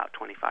said, is about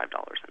 $25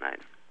 a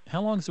night.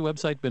 How long has the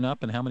website been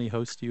up, and how many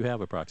hosts do you have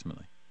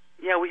approximately?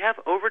 Yeah, we have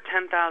over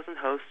 10,000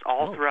 hosts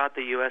all throughout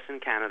the U.S.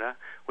 and Canada.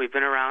 We've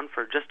been around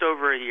for just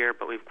over a year,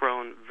 but we've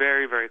grown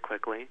very, very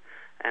quickly.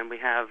 And we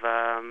have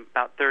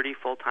about 30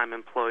 full-time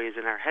employees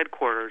in our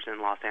headquarters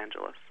in Los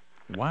Angeles.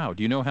 Wow.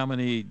 Do you know how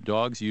many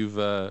dogs you've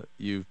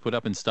put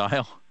up in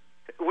style?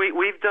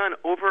 We've done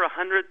over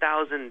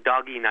 100,000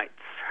 doggy nights,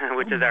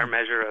 which is our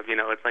measure of,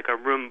 it's like a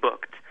room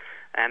booked.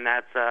 And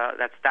that's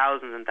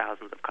thousands and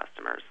thousands of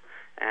customers.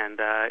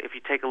 And if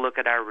you take a look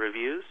at our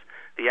reviews,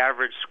 the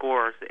average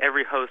score,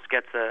 every host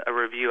gets a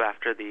review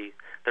after the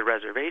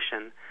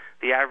reservation.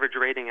 The average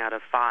rating out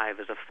of 5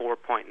 is a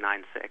 4.96.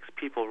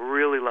 People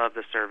really love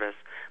the service.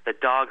 The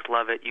dogs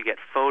love it. You get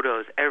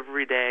photos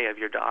every day of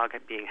your dog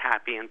being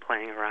happy and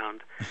playing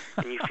around.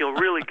 And you feel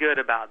really good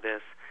about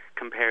this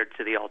compared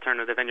to the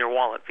alternative, and your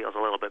wallet feels a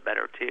little bit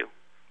better too.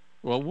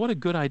 Well, what a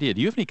good idea. Do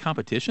you have any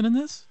competition in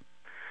this?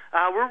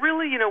 We're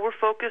really, we're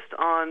focused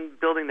on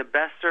building the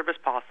best service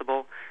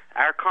possible.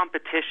 Our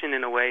competition,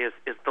 in a way, is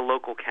the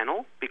local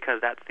kennel,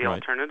 because that's the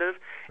alternative.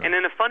 Right. And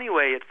in a funny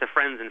way, it's the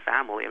friends and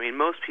family. I mean,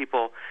 most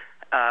people,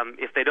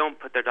 if they don't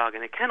put their dog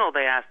in a kennel,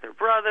 they ask their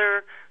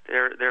brother,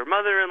 their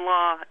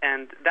mother-in-law,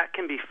 and that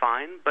can be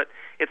fine. But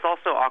it's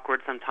also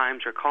awkward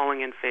sometimes. You're calling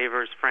in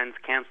favors, friends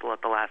cancel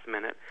at the last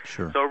minute.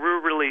 Sure. So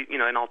we're really,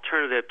 an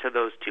alternative to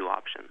those two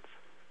options.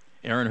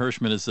 Aaron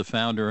Hirschman is the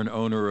founder and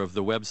owner of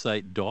the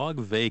website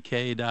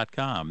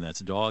dogvacay.com. That's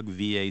dog,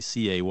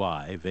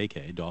 V-A-C-A-Y,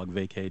 vacay,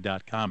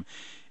 dogvacay.com.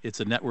 It's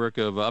a network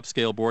of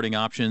upscale boarding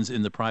options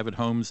in the private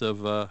homes of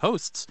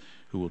hosts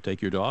who will take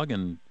your dog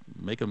and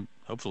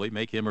hopefully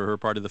make him or her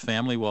part of the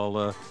family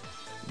while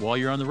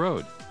you're on the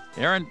road.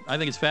 Aaron, I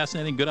think it's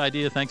fascinating. Good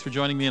idea. Thanks for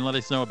joining me and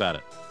letting us know about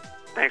it.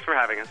 Thanks for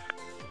having us.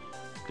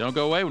 Don't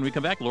go away. When we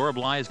come back, Laura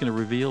Bly is going to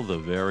reveal the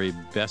very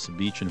best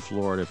beach in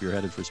Florida if you're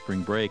headed for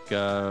spring break.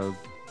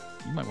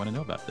 You might want to know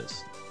about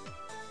this.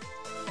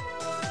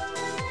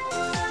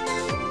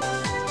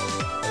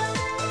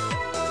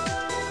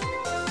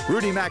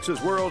 Rudy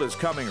Maxa's World is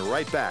coming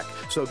right back,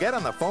 so get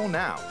on the phone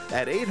now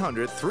at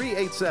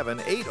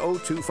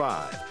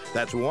 800-387-8025.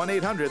 That's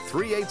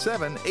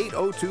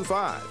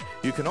 1-800-387-8025.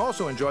 You can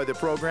also enjoy the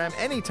program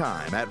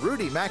anytime at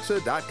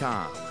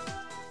rudymaxa.com.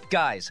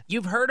 Guys,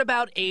 you've heard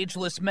about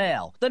Ageless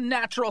Male, the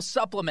natural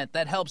supplement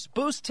that helps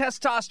boost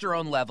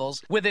testosterone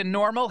levels within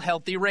normal,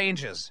 healthy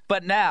ranges.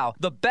 But now,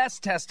 the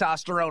best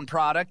testosterone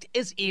product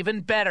is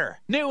even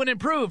better. New and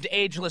improved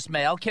Ageless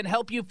Male can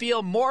help you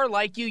feel more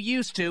like you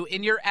used to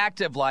in your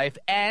active life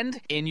and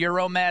in your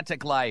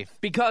romantic life.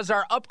 Because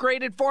our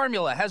upgraded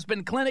formula has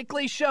been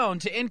clinically shown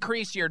to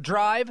increase your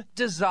drive,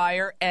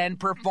 desire, and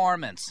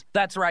performance.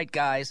 That's right,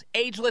 guys.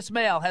 Ageless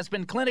Male has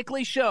been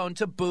clinically shown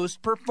to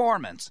boost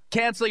performance.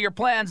 Cancel your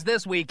plans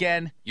this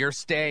weekend. You're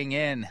staying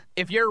in.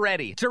 If you're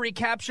ready to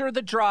recapture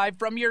the drive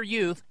from your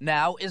youth,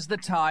 now is the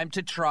time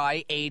to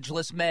try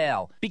Ageless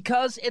Male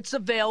because it's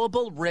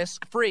available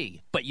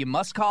risk-free. But you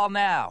must call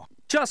now.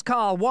 Just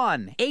call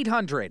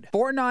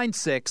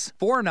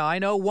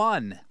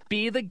 1-800-496-4901.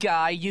 Be the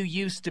guy you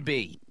used to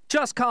be.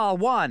 Just call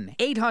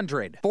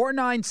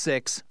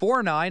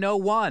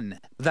 1-800-496-4901.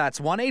 That's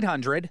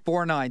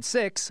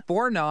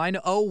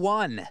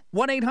 1-800-496-4901.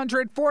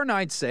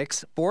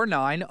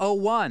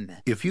 1-800-496-4901.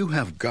 If you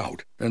have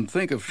gout and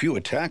think a few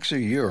attacks a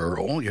year are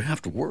all you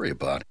have to worry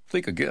about,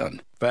 think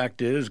again.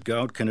 Fact is,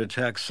 gout can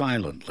attack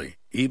silently,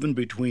 even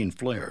between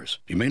flares.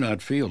 You may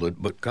not feel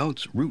it, but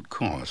gout's root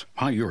cause,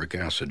 high uric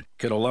acid,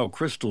 can allow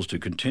crystals to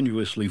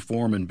continuously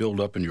form and build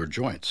up in your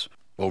joints.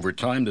 Over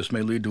time, this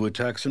may lead to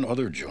attacks in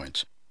other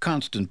joints,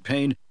 constant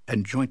pain,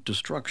 and joint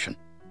destruction.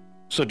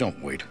 So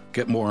don't wait.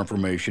 Get more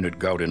information at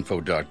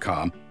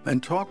goutinfo.com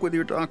and talk with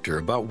your doctor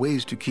about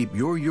ways to keep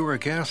your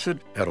uric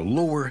acid at a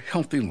lower,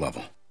 healthy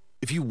level.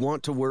 If you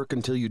want to work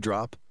until you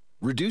drop,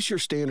 reduce your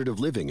standard of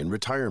living in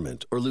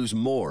retirement, or lose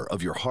more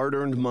of your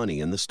hard-earned money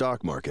in the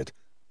stock market,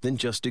 then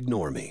just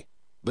ignore me.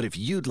 But if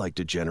you'd like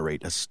to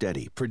generate a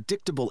steady,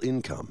 predictable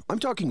income, I'm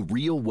talking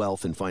real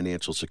wealth and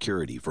financial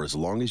security for as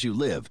long as you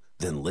live,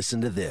 then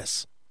listen to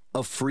this.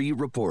 A free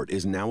report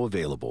is now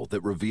available that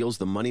reveals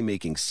the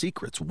money-making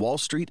secrets Wall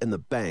Street and the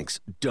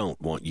banks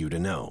don't want you to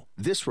know.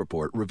 This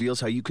report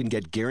reveals how you can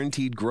get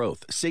guaranteed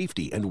growth,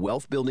 safety, and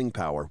wealth-building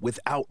power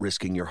without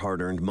risking your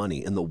hard-earned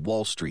money in the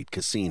Wall Street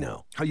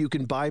casino. How you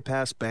can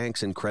bypass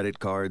banks and credit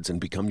cards and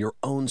become your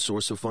own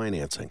source of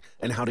financing.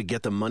 And how to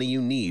get the money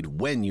you need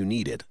when you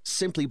need it,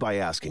 simply by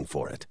asking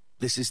for it.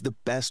 This is the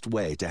best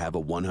way to have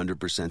a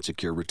 100%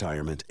 secure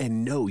retirement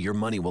and know your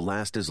money will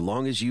last as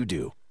long as you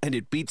do. And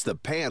it beats the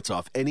pants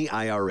off any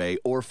IRA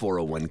or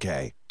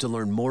 401k. To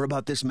learn more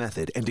about this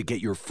method and to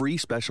get your free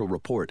special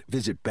report,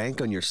 visit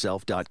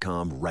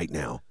bankonyourself.com right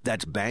now.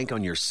 That's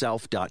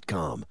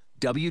bankonyourself.com.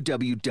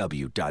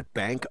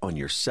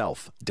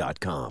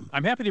 www.bankonyourself.com.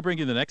 I'm happy to bring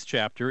you the next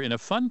chapter in a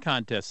fun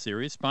contest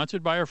series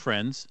sponsored by our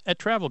friends at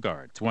Travel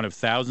Guard. It's one of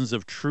thousands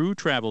of true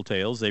travel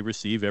tales they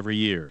receive every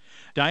year.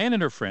 Diane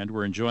and her friend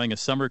were enjoying a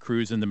summer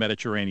cruise in the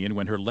Mediterranean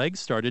when her legs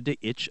started to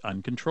itch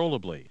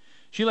uncontrollably.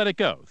 She let it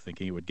go,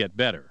 thinking it would get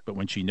better, but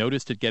when she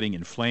noticed it getting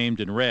inflamed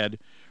and red,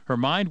 her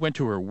mind went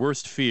to her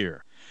worst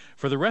fear.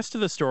 For the rest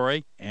of the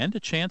story and a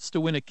chance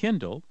to win a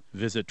Kindle,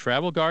 visit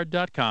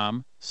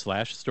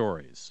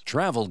TravelGuard.com/stories.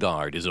 Travel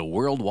Guard is a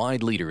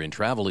worldwide leader in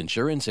travel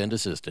insurance and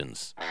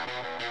assistance.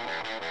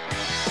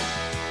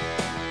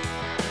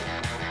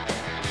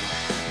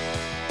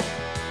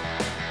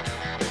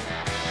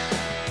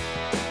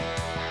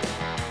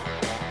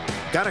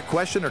 Got a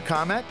question or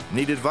comment?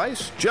 Need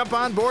advice? Jump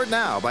on board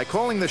now by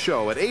calling the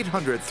show at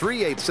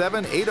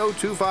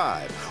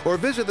 800-387-8025 or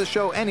visit the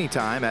show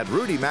anytime at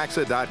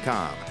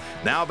rudymaxa.com.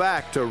 Now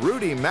back to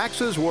Rudy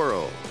Maxa's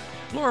World.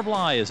 Laura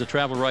Bly is a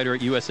travel writer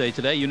at USA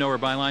Today. You know her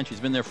byline. She's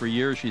been there for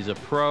years. She's a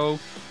pro.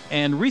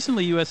 And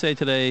recently, USA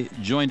Today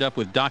joined up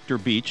with Dr.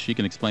 Beach, she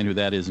can explain who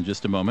that is in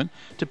just a moment,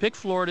 to pick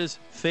Florida's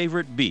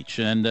favorite beach.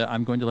 And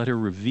I'm going to let her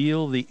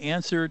reveal the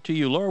answer to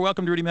you. Laura,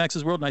 welcome to Rudy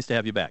Maxa's World. Nice to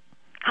have you back.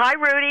 Hi,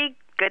 Rudy.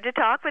 Good to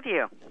talk with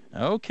you.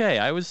 Okay.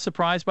 I was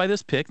surprised by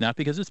this pick, not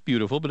because it's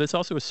beautiful, but it's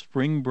also a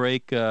spring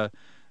break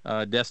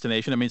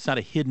destination. I mean, it's not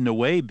a hidden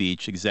away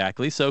beach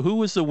exactly. So who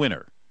was the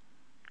winner?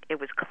 It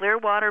was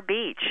Clearwater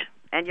Beach.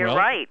 And you're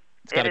right.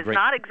 It is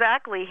not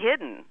exactly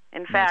hidden.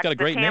 In fact, it's got a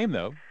great name,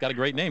 though. Got a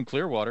great name,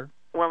 Clearwater.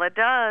 Well, it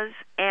does.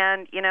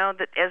 And, you know,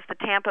 as the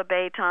Tampa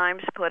Bay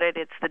Times put it,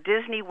 it's the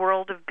Disney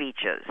World of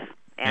beaches.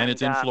 And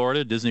it's in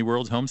Florida, Disney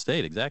World's home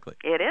state, exactly.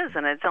 It is,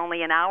 and it's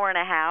only an hour and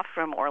a half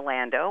from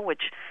Orlando,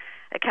 which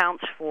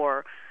accounts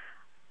for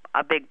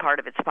a big part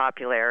of its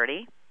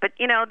popularity. But,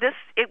 you know,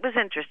 it was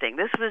interesting.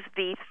 This was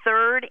the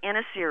third in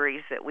a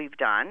series that we've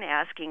done,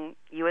 asking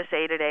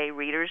USA Today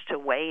readers to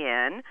weigh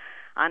in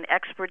on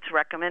experts'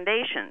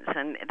 recommendations.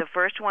 And the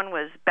first one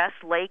was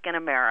Best Lake in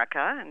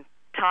America, and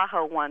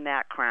Tahoe won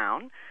that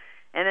crown.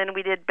 And then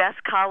we did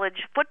Best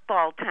College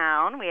Football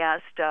Town. We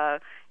asked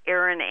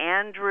Erin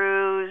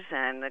Andrews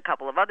and a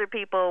couple of other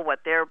people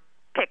what their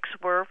picks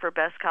were for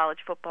Best College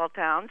Football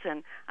Towns.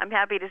 And I'm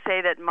happy to say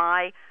that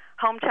my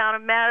hometown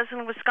of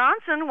Madison,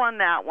 Wisconsin won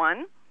that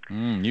one.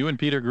 You and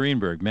Peter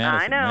Greenberg,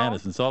 Madison. I know.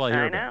 Madison's all I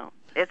hear about. I know.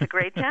 It's a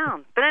great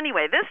town. But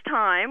anyway, this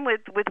time,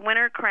 with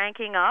winter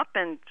cranking up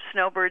and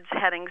snowbirds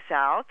heading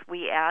south,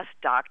 we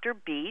asked Dr.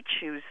 Beach,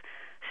 who's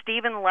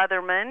Stephen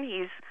Leatherman.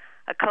 He's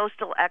a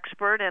coastal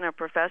expert and a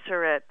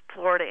professor at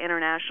Florida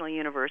International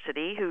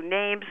University, who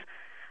names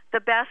the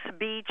best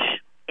beach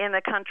in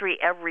the country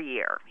every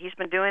year. He's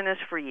been doing this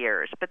for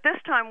years. But this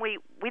time we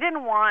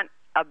didn't want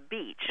a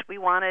beach. We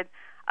wanted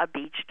a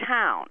beach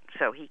town.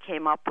 So he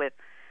came up with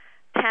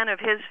 10 of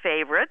his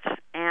favorites,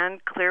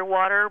 and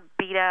Clearwater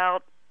beat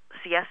out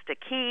Siesta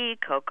Key,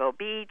 Cocoa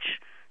Beach,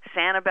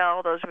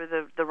 Sanibel. Those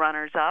were the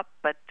runners-up.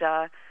 But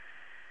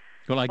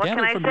well, what can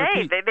I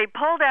say? They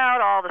pulled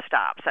out all the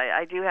stops.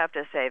 I do have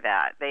to say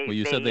that.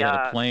 You said they had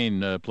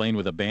a plane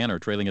with a banner,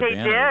 trailing a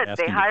banner. They did.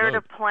 They hired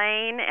a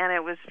plane, and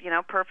it was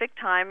perfect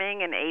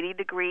timing, and 80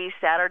 degrees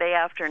Saturday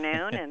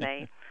afternoon, and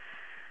they...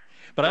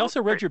 But I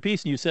also read your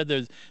piece, and you said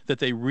that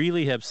they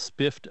really have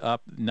spiffed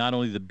up not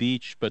only the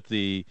beach, but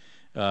the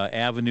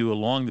avenue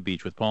along the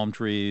beach with palm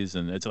trees,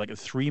 and it's like a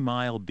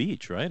 3-mile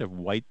beach, right, of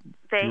white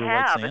They have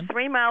white sand? A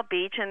 3-mile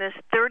beach, and this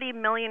 $30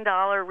 million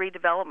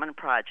redevelopment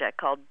project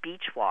called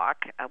Beach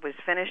Walk was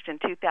finished in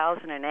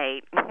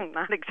 2008.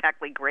 Not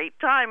exactly great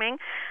timing,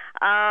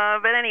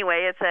 but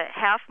anyway, it's a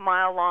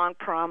half-mile-long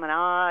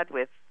promenade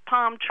with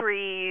palm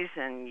trees,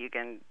 and you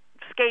can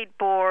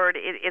skateboard.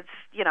 It's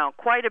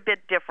quite a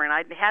bit different.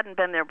 I hadn't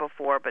been there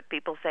before, but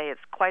people say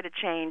it's quite a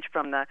change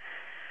from the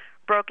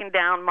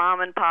broken-down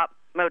mom-and-pop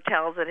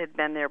motels that had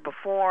been there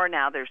before.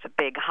 Now there's a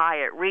big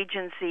Hyatt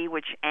Regency,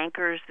 which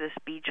anchors this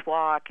beach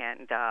walk,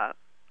 and a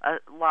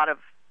lot of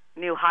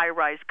new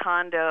high-rise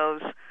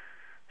condos.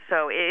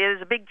 So it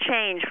is a big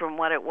change from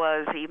what it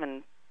was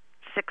even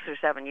 6 or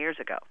 7 years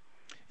ago.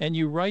 And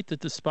you write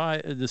that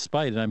despite,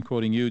 and I'm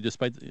quoting you,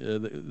 despite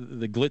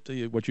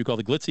what you call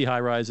the glitzy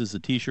high-rises, the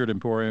T-shirt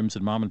emporiums,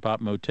 and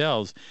mom-and-pop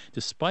motels,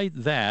 despite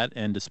that,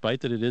 and despite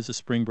that it is a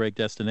spring break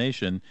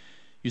destination,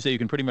 you say you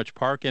can pretty much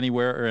park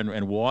anywhere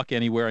and walk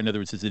anywhere. In other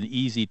words, it's an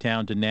easy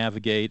town to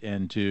navigate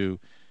and to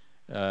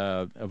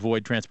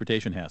avoid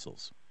transportation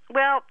hassles.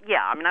 Well,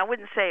 yeah. I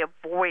wouldn't say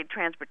avoid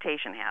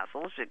transportation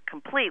hassles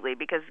completely,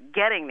 because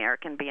getting there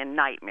can be a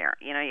nightmare.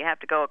 You have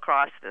to go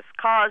across this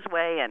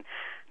causeway, and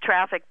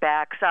traffic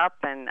backs up.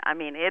 And,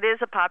 it is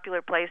a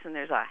popular place, and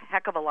there's a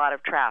heck of a lot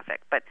of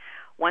traffic. But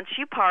once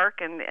you park,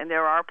 and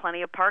there are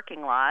plenty of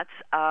parking lots,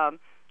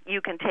 you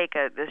can take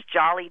this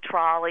jolly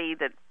trolley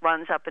that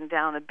runs up and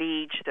down the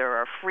beach. There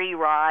are free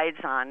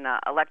rides on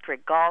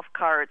electric golf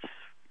carts.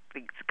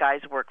 These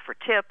guys work for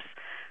tips.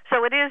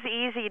 So it is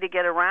easy to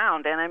get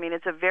around, and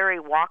it's a very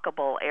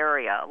walkable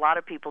area. A lot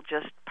of people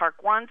just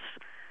park once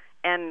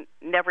and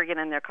never get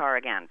in their car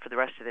again for the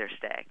rest of their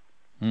stay.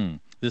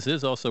 This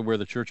is also where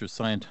the Church of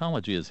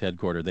Scientology is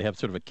headquartered. They have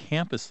sort of a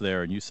campus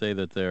there, and you say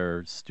that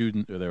their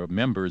their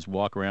members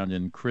walk around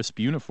in crisp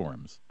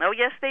uniforms. Oh,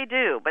 yes, they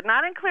do, but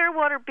not in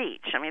Clearwater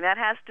Beach.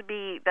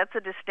 That's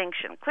a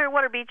distinction.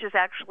 Clearwater Beach is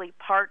actually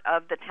part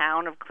of the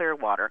town of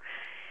Clearwater,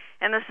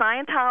 and the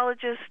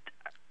Scientologists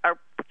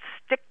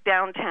stick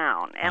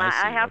downtown. And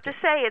I have to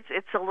say,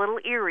 it's a little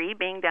eerie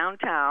being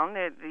downtown.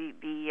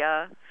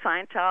 The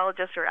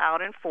Scientologists are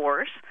out in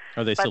force.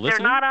 Are they soliciting? But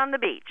they're not on the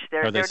beach.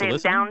 They're in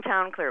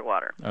downtown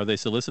Clearwater. Are they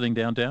soliciting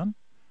downtown?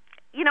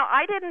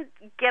 I didn't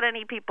get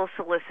any people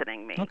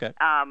soliciting me. Okay.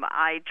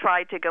 I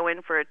tried to go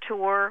in for a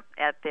tour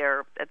at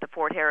the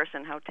Fort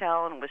Harrison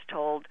Hotel and was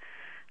told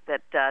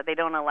that they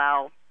don't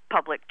allow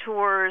public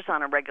tours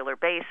on a regular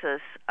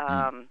basis.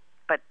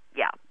 But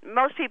yeah,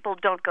 most people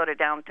don't go to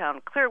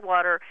downtown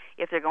Clearwater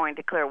if they're going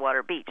to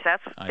Clearwater Beach.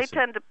 They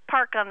tend to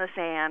park on the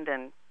sand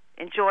and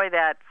enjoy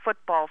that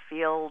football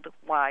field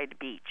wide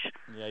beach.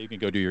 Yeah, you can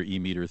go do your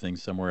e-meter thing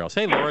somewhere else.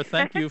 Hey, Laura,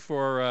 thank you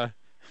for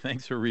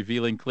thanks for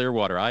revealing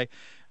Clearwater. I've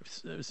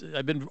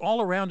been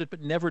all around it,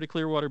 but never to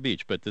Clearwater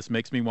Beach. But this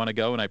makes me want to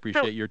go, and I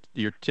appreciate your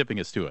tipping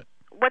us to it.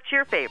 What's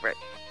your favorite?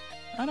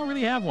 I don't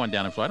really have one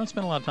down in Florida. I don't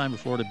spend a lot of time at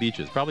Florida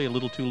beaches. Probably a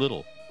little too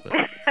little. But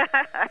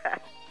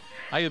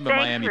I am a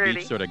Miami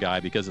Beach sort of guy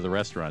because of the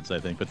restaurants, I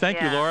think. But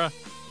thank you, Laura.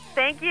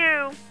 Thank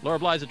you. Laura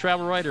Bly is a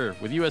travel writer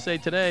with USA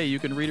Today. You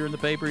can read her in the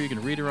paper. You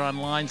can read her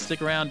online.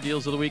 Stick around.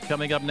 Deals of the Week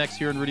coming up next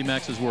here in Rudy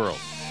Maxa's World.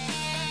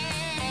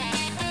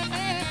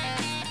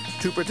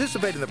 To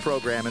participate in the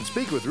program and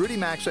speak with Rudy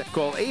Maxa,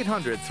 call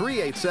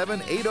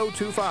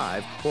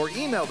 800-387-8025 or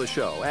email the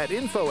show at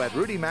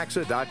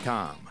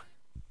info@rudymaxa.com.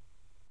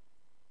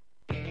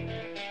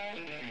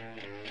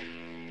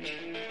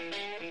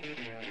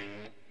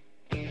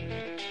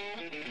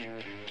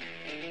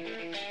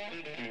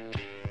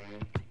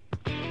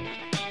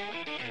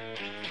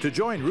 To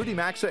join Rudy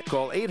Maxa,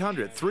 call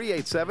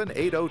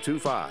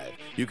 800-387-8025.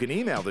 You can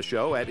email the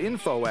show at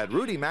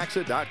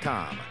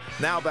info@rudymaxa.com.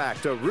 Now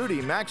back to Rudy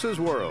Maxa's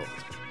World.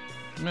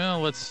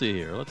 Well, let's see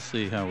here. Let's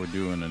see how we're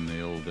doing in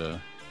the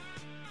old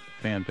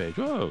fan page.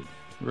 Whoa,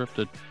 we're up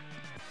to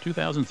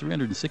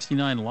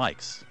 2,369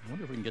 likes. I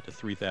wonder if we can get to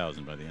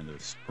 3,000 by the end of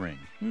the spring.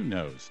 Who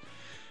knows?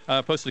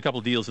 Posted a couple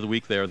deals of the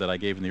week there that I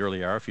gave in the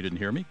early hour. If you didn't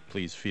hear me,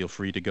 please feel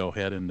free to go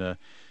ahead and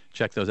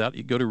check those out.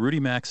 You go to Rudy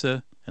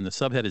Maxa, and the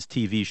subhead is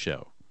TV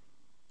show.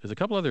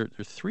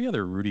 There's three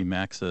other Rudy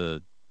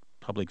Maxa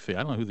public figures.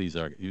 I don't know who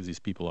these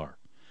people are.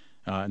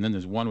 And then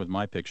there's one with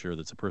my picture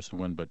that's a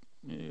personal one, but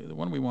the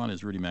one we want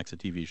is Rudy Maxa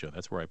TV show.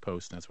 That's where I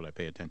post, and that's what I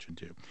pay attention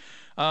to.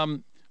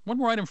 One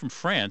more item from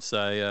France.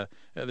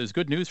 There's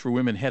good news for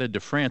women headed to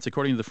France.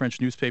 According to the French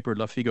newspaper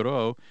Le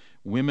Figaro,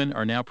 women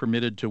are now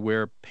permitted to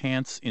wear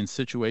pants in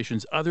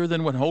situations other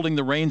than when holding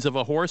the reins of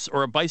a horse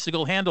or a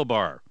bicycle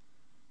handlebar.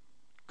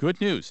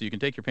 Good news. So you can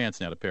take your pants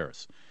now to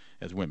Paris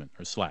as women,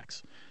 or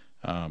slacks.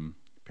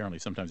 Apparently,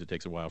 sometimes it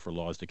takes a while for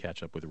laws to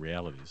catch up with the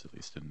realities, at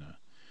least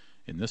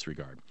in this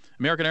regard.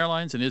 American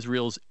Airlines and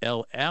Israel's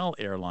El Al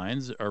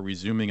Airlines are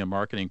resuming a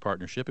marketing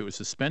partnership. It was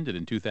suspended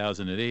in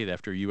 2008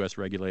 after U.S.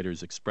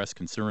 regulators expressed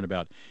concern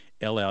about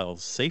El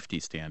Al's safety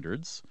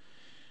standards.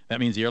 That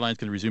means the airlines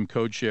can resume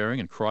code sharing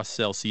and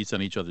cross-sell seats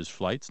on each other's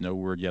flights. No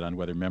word yet on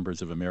whether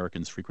members of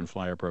American's frequent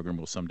flyer program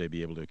will someday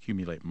be able to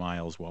accumulate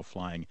miles while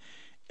flying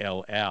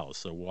El Al.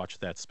 So watch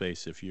that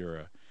space if you're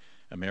a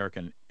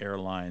American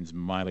Airlines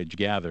mileage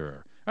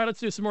gatherer. All right, let's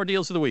do some more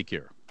deals of the week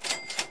here.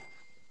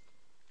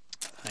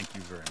 Thank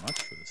you very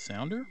much for the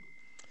sounder.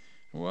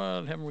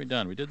 What haven't we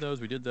done? We did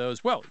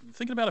those. Well,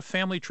 thinking about a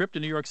family trip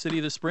to New York City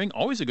this spring,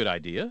 always a good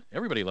idea.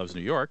 Everybody loves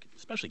New York,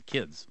 especially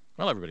kids.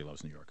 Well, everybody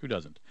loves New York. Who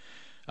doesn't?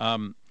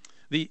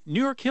 The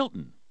New York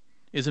Hilton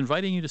is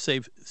inviting you to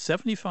save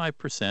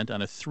 75%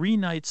 on a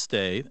 3-night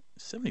stay.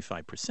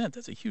 75%?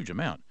 That's a huge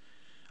amount.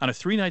 On a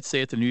 3-night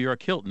stay at the New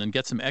York Hilton, and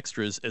get some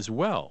extras as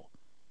well.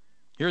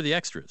 Here are the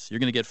extras. You're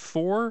going to get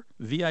 4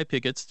 VIP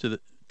tickets to the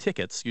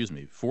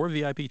four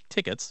VIP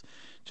tickets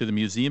to the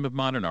Museum of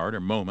Modern Art, or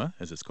MoMA,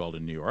 as it's called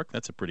in New York.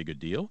 That's a pretty good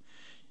deal.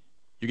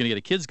 You're going to get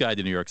a kid's guide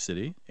to New York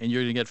City, and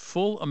you're going to get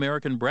full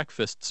American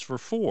breakfasts for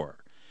 4.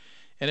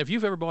 And if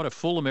you've ever bought a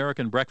full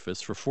American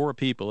breakfast for 4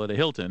 people at a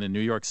Hilton in New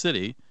York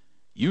City,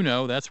 you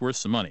know that's worth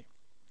some money.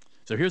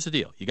 So here's the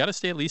deal. You got to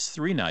stay at least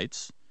 3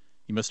 nights.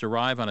 You must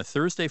arrive on a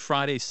Thursday,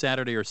 Friday,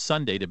 Saturday, or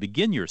Sunday to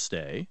begin your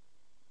stay.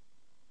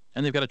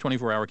 And they've got a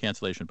 24-hour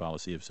cancellation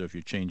policy, so if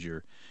you change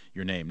your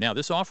name. Now,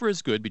 this offer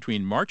is good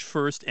between March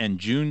 1st and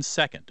June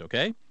 2nd,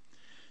 okay?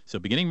 So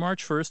beginning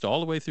March 1st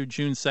all the way through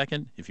June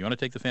 2nd, if you want to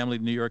take the family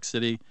to New York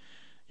City,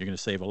 you're going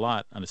to save a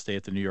lot on a stay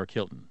at the New York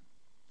Hilton.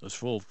 Those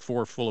 4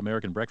 full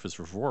American breakfasts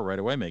for 4 right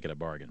away make it a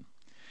bargain.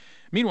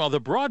 Meanwhile, the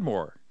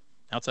Broadmoor,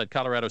 outside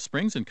Colorado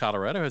Springs in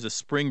Colorado, has a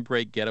spring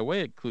break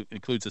getaway. It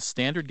includes a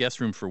standard guest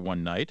room for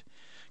 1 night,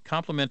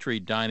 complimentary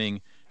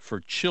dining for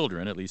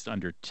children, at least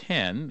under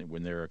 10,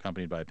 when they're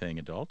accompanied by a paying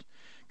adult,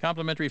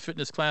 complimentary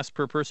fitness class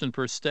per person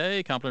per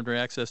stay, complimentary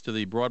access to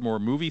the Broadmoor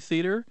Movie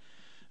Theater,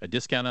 a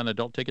discount on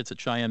adult tickets at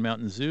Cheyenne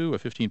Mountain Zoo, a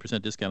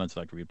 15% discount on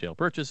select retail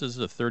purchases,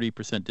 a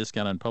 30%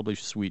 discount on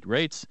published suite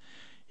rates.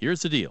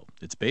 Here's the deal.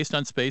 It's based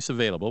on space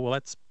available. Well,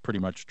 that's pretty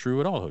much true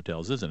at all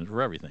hotels, isn't it,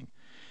 for everything?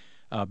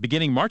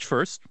 Beginning March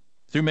 1st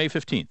through May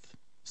 15th,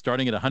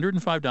 starting at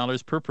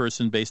 $105 per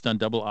person based on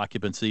double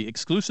occupancy,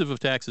 exclusive of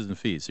taxes and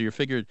fees. So you're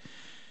figured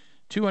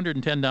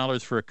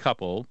 $210 for a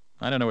couple.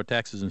 I don't know what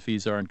taxes and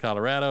fees are in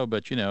Colorado,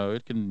 but, you know,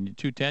 it can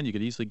 $210. You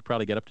could easily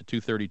probably get up to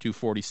 $230,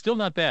 $240. Still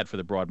not bad for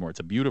the Broadmoor. It's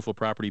a beautiful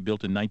property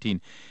built in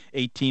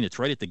 1918. It's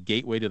right at the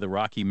gateway to the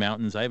Rocky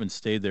Mountains. I haven't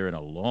stayed there in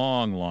a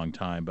long, long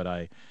time,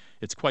 but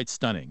it's quite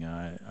stunning.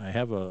 I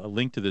have a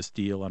link to this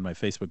deal on my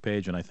Facebook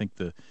page, and I think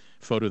the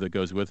photo that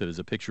goes with it is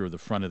a picture of the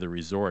front of the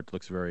resort. It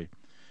looks very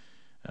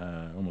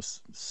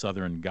almost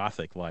Southern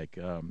Gothic-like.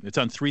 It's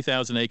on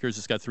 3,000 acres.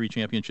 It's got 3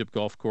 championship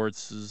golf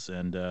courses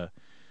and a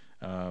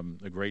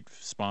great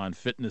spa and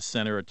fitness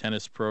center, a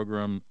tennis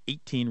program,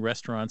 18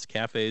 restaurants,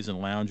 cafes, and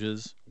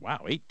lounges.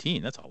 Wow,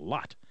 18. That's a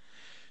lot.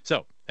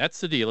 So that's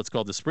the deal. It's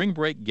called the Spring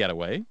Break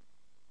Getaway.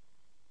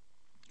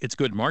 It's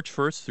good March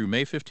 1st through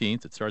May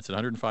 15th. It starts at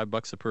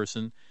 $105 a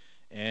person,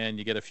 and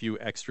you get a few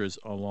extras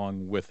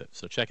along with it.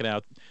 So check it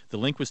out. The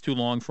link was too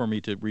long for me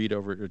to read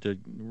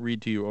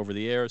to you over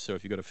the air, so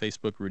if you go to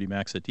Facebook, Rudy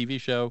Maxa TV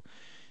Show,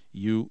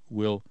 you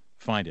will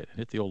find it.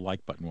 Hit the old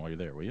like button while you're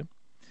there, will you?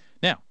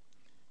 Now,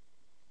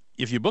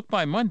 if you book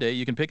by Monday,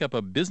 you can pick up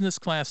a business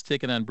class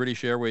ticket on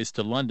British Airways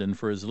to London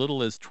for as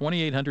little as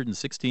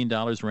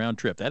 $2,816 round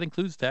trip. That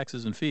includes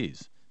taxes and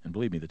fees. And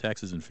believe me, the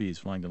taxes and fees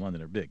flying to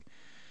London are big.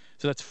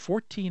 So that's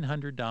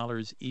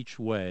 $1,400 each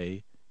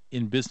way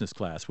in business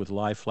class with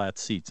lie flat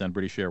seats on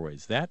British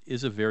Airways. That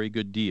is a very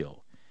good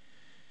deal.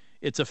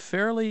 It's a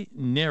fairly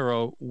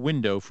narrow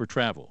window for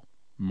travel,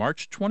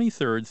 March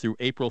 23rd through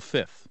April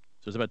 5th.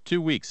 So it's about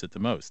 2 weeks at the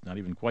most, not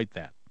even quite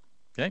that.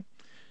 Okay?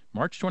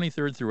 March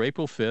 23rd through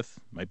April 5th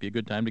might be a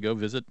good time to go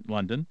visit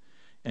London,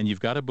 and you've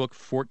got to book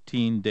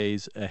 14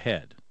 days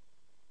ahead.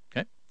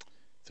 Okay?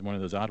 It's one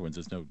of those odd ones.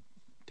 There's no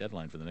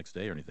deadline for the next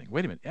day or anything.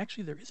 Wait a minute.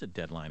 Actually, there is a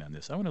deadline on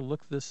this. I want to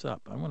look this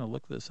up.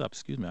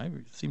 Excuse me. I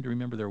seem to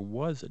remember there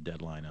was a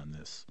deadline on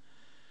this.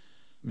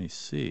 Let me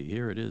see.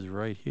 Here it is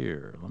right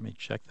here. Let me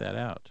check that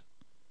out,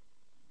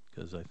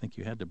 because I think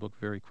you had to book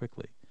very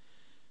quickly.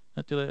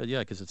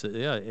 Because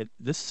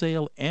this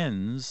sale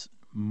ends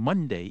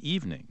Monday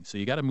evening, so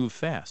you got to move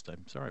fast.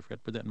 I'm sorry, I forgot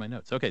to put that in my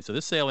notes. Okay, so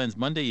this sale ends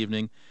Monday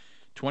evening,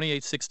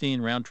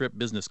 2816 round trip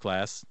business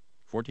class,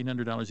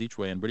 $1,400 each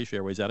way on British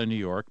Airways out of New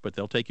York, but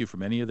they'll take you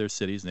from any of their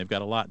cities, and they've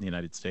got a lot in the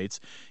United States.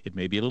 It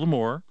may be a little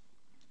more,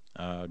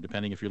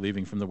 depending if you're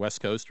leaving from the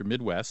West Coast or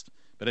Midwest,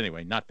 but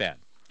anyway, not bad.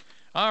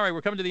 All right,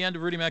 we're coming to the end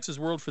of Rudy Max's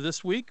World for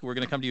this week. We're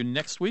going to come to you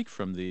next week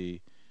from the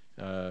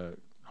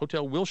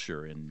Hotel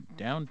Wilshire in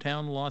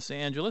downtown Los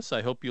Angeles.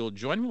 I hope you'll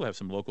join me. We'll have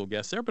some local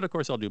guests there, but of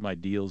course I'll do my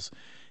deals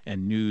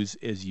and news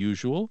as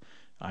usual.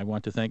 I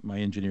want to thank my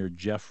engineer,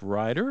 Jeff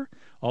Ryder,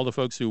 all the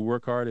folks who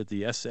work hard at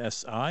the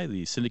SSI,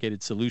 the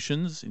Syndicated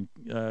Solutions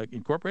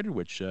Incorporated,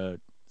 which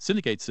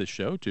syndicates this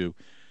show to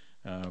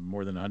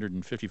more than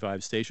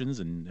 155 stations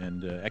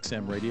and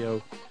XM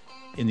radio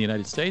in the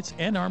United States,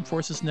 and Armed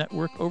Forces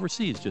Network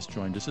overseas just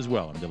joined us as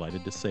well. I'm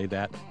delighted to say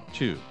that,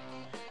 too.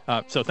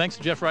 So thanks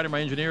to Jeff Ryder,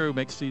 my engineer, who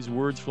makes these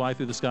words fly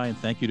through the sky, and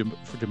thank you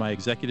to my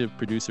executive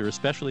producer,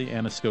 especially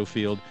Anna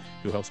Schofield,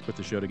 who helps put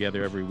the show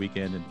together every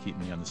weekend and keep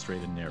me on the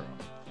straight and narrow.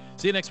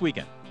 See you next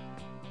weekend.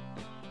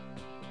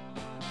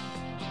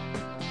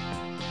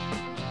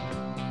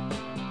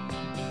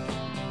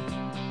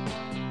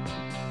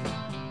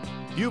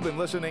 You've been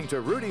listening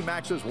to Rudy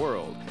Maxa's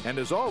World, and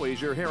as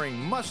always, you're hearing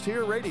Must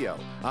Hear Radio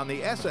on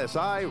the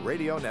SSI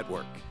Radio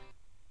Network.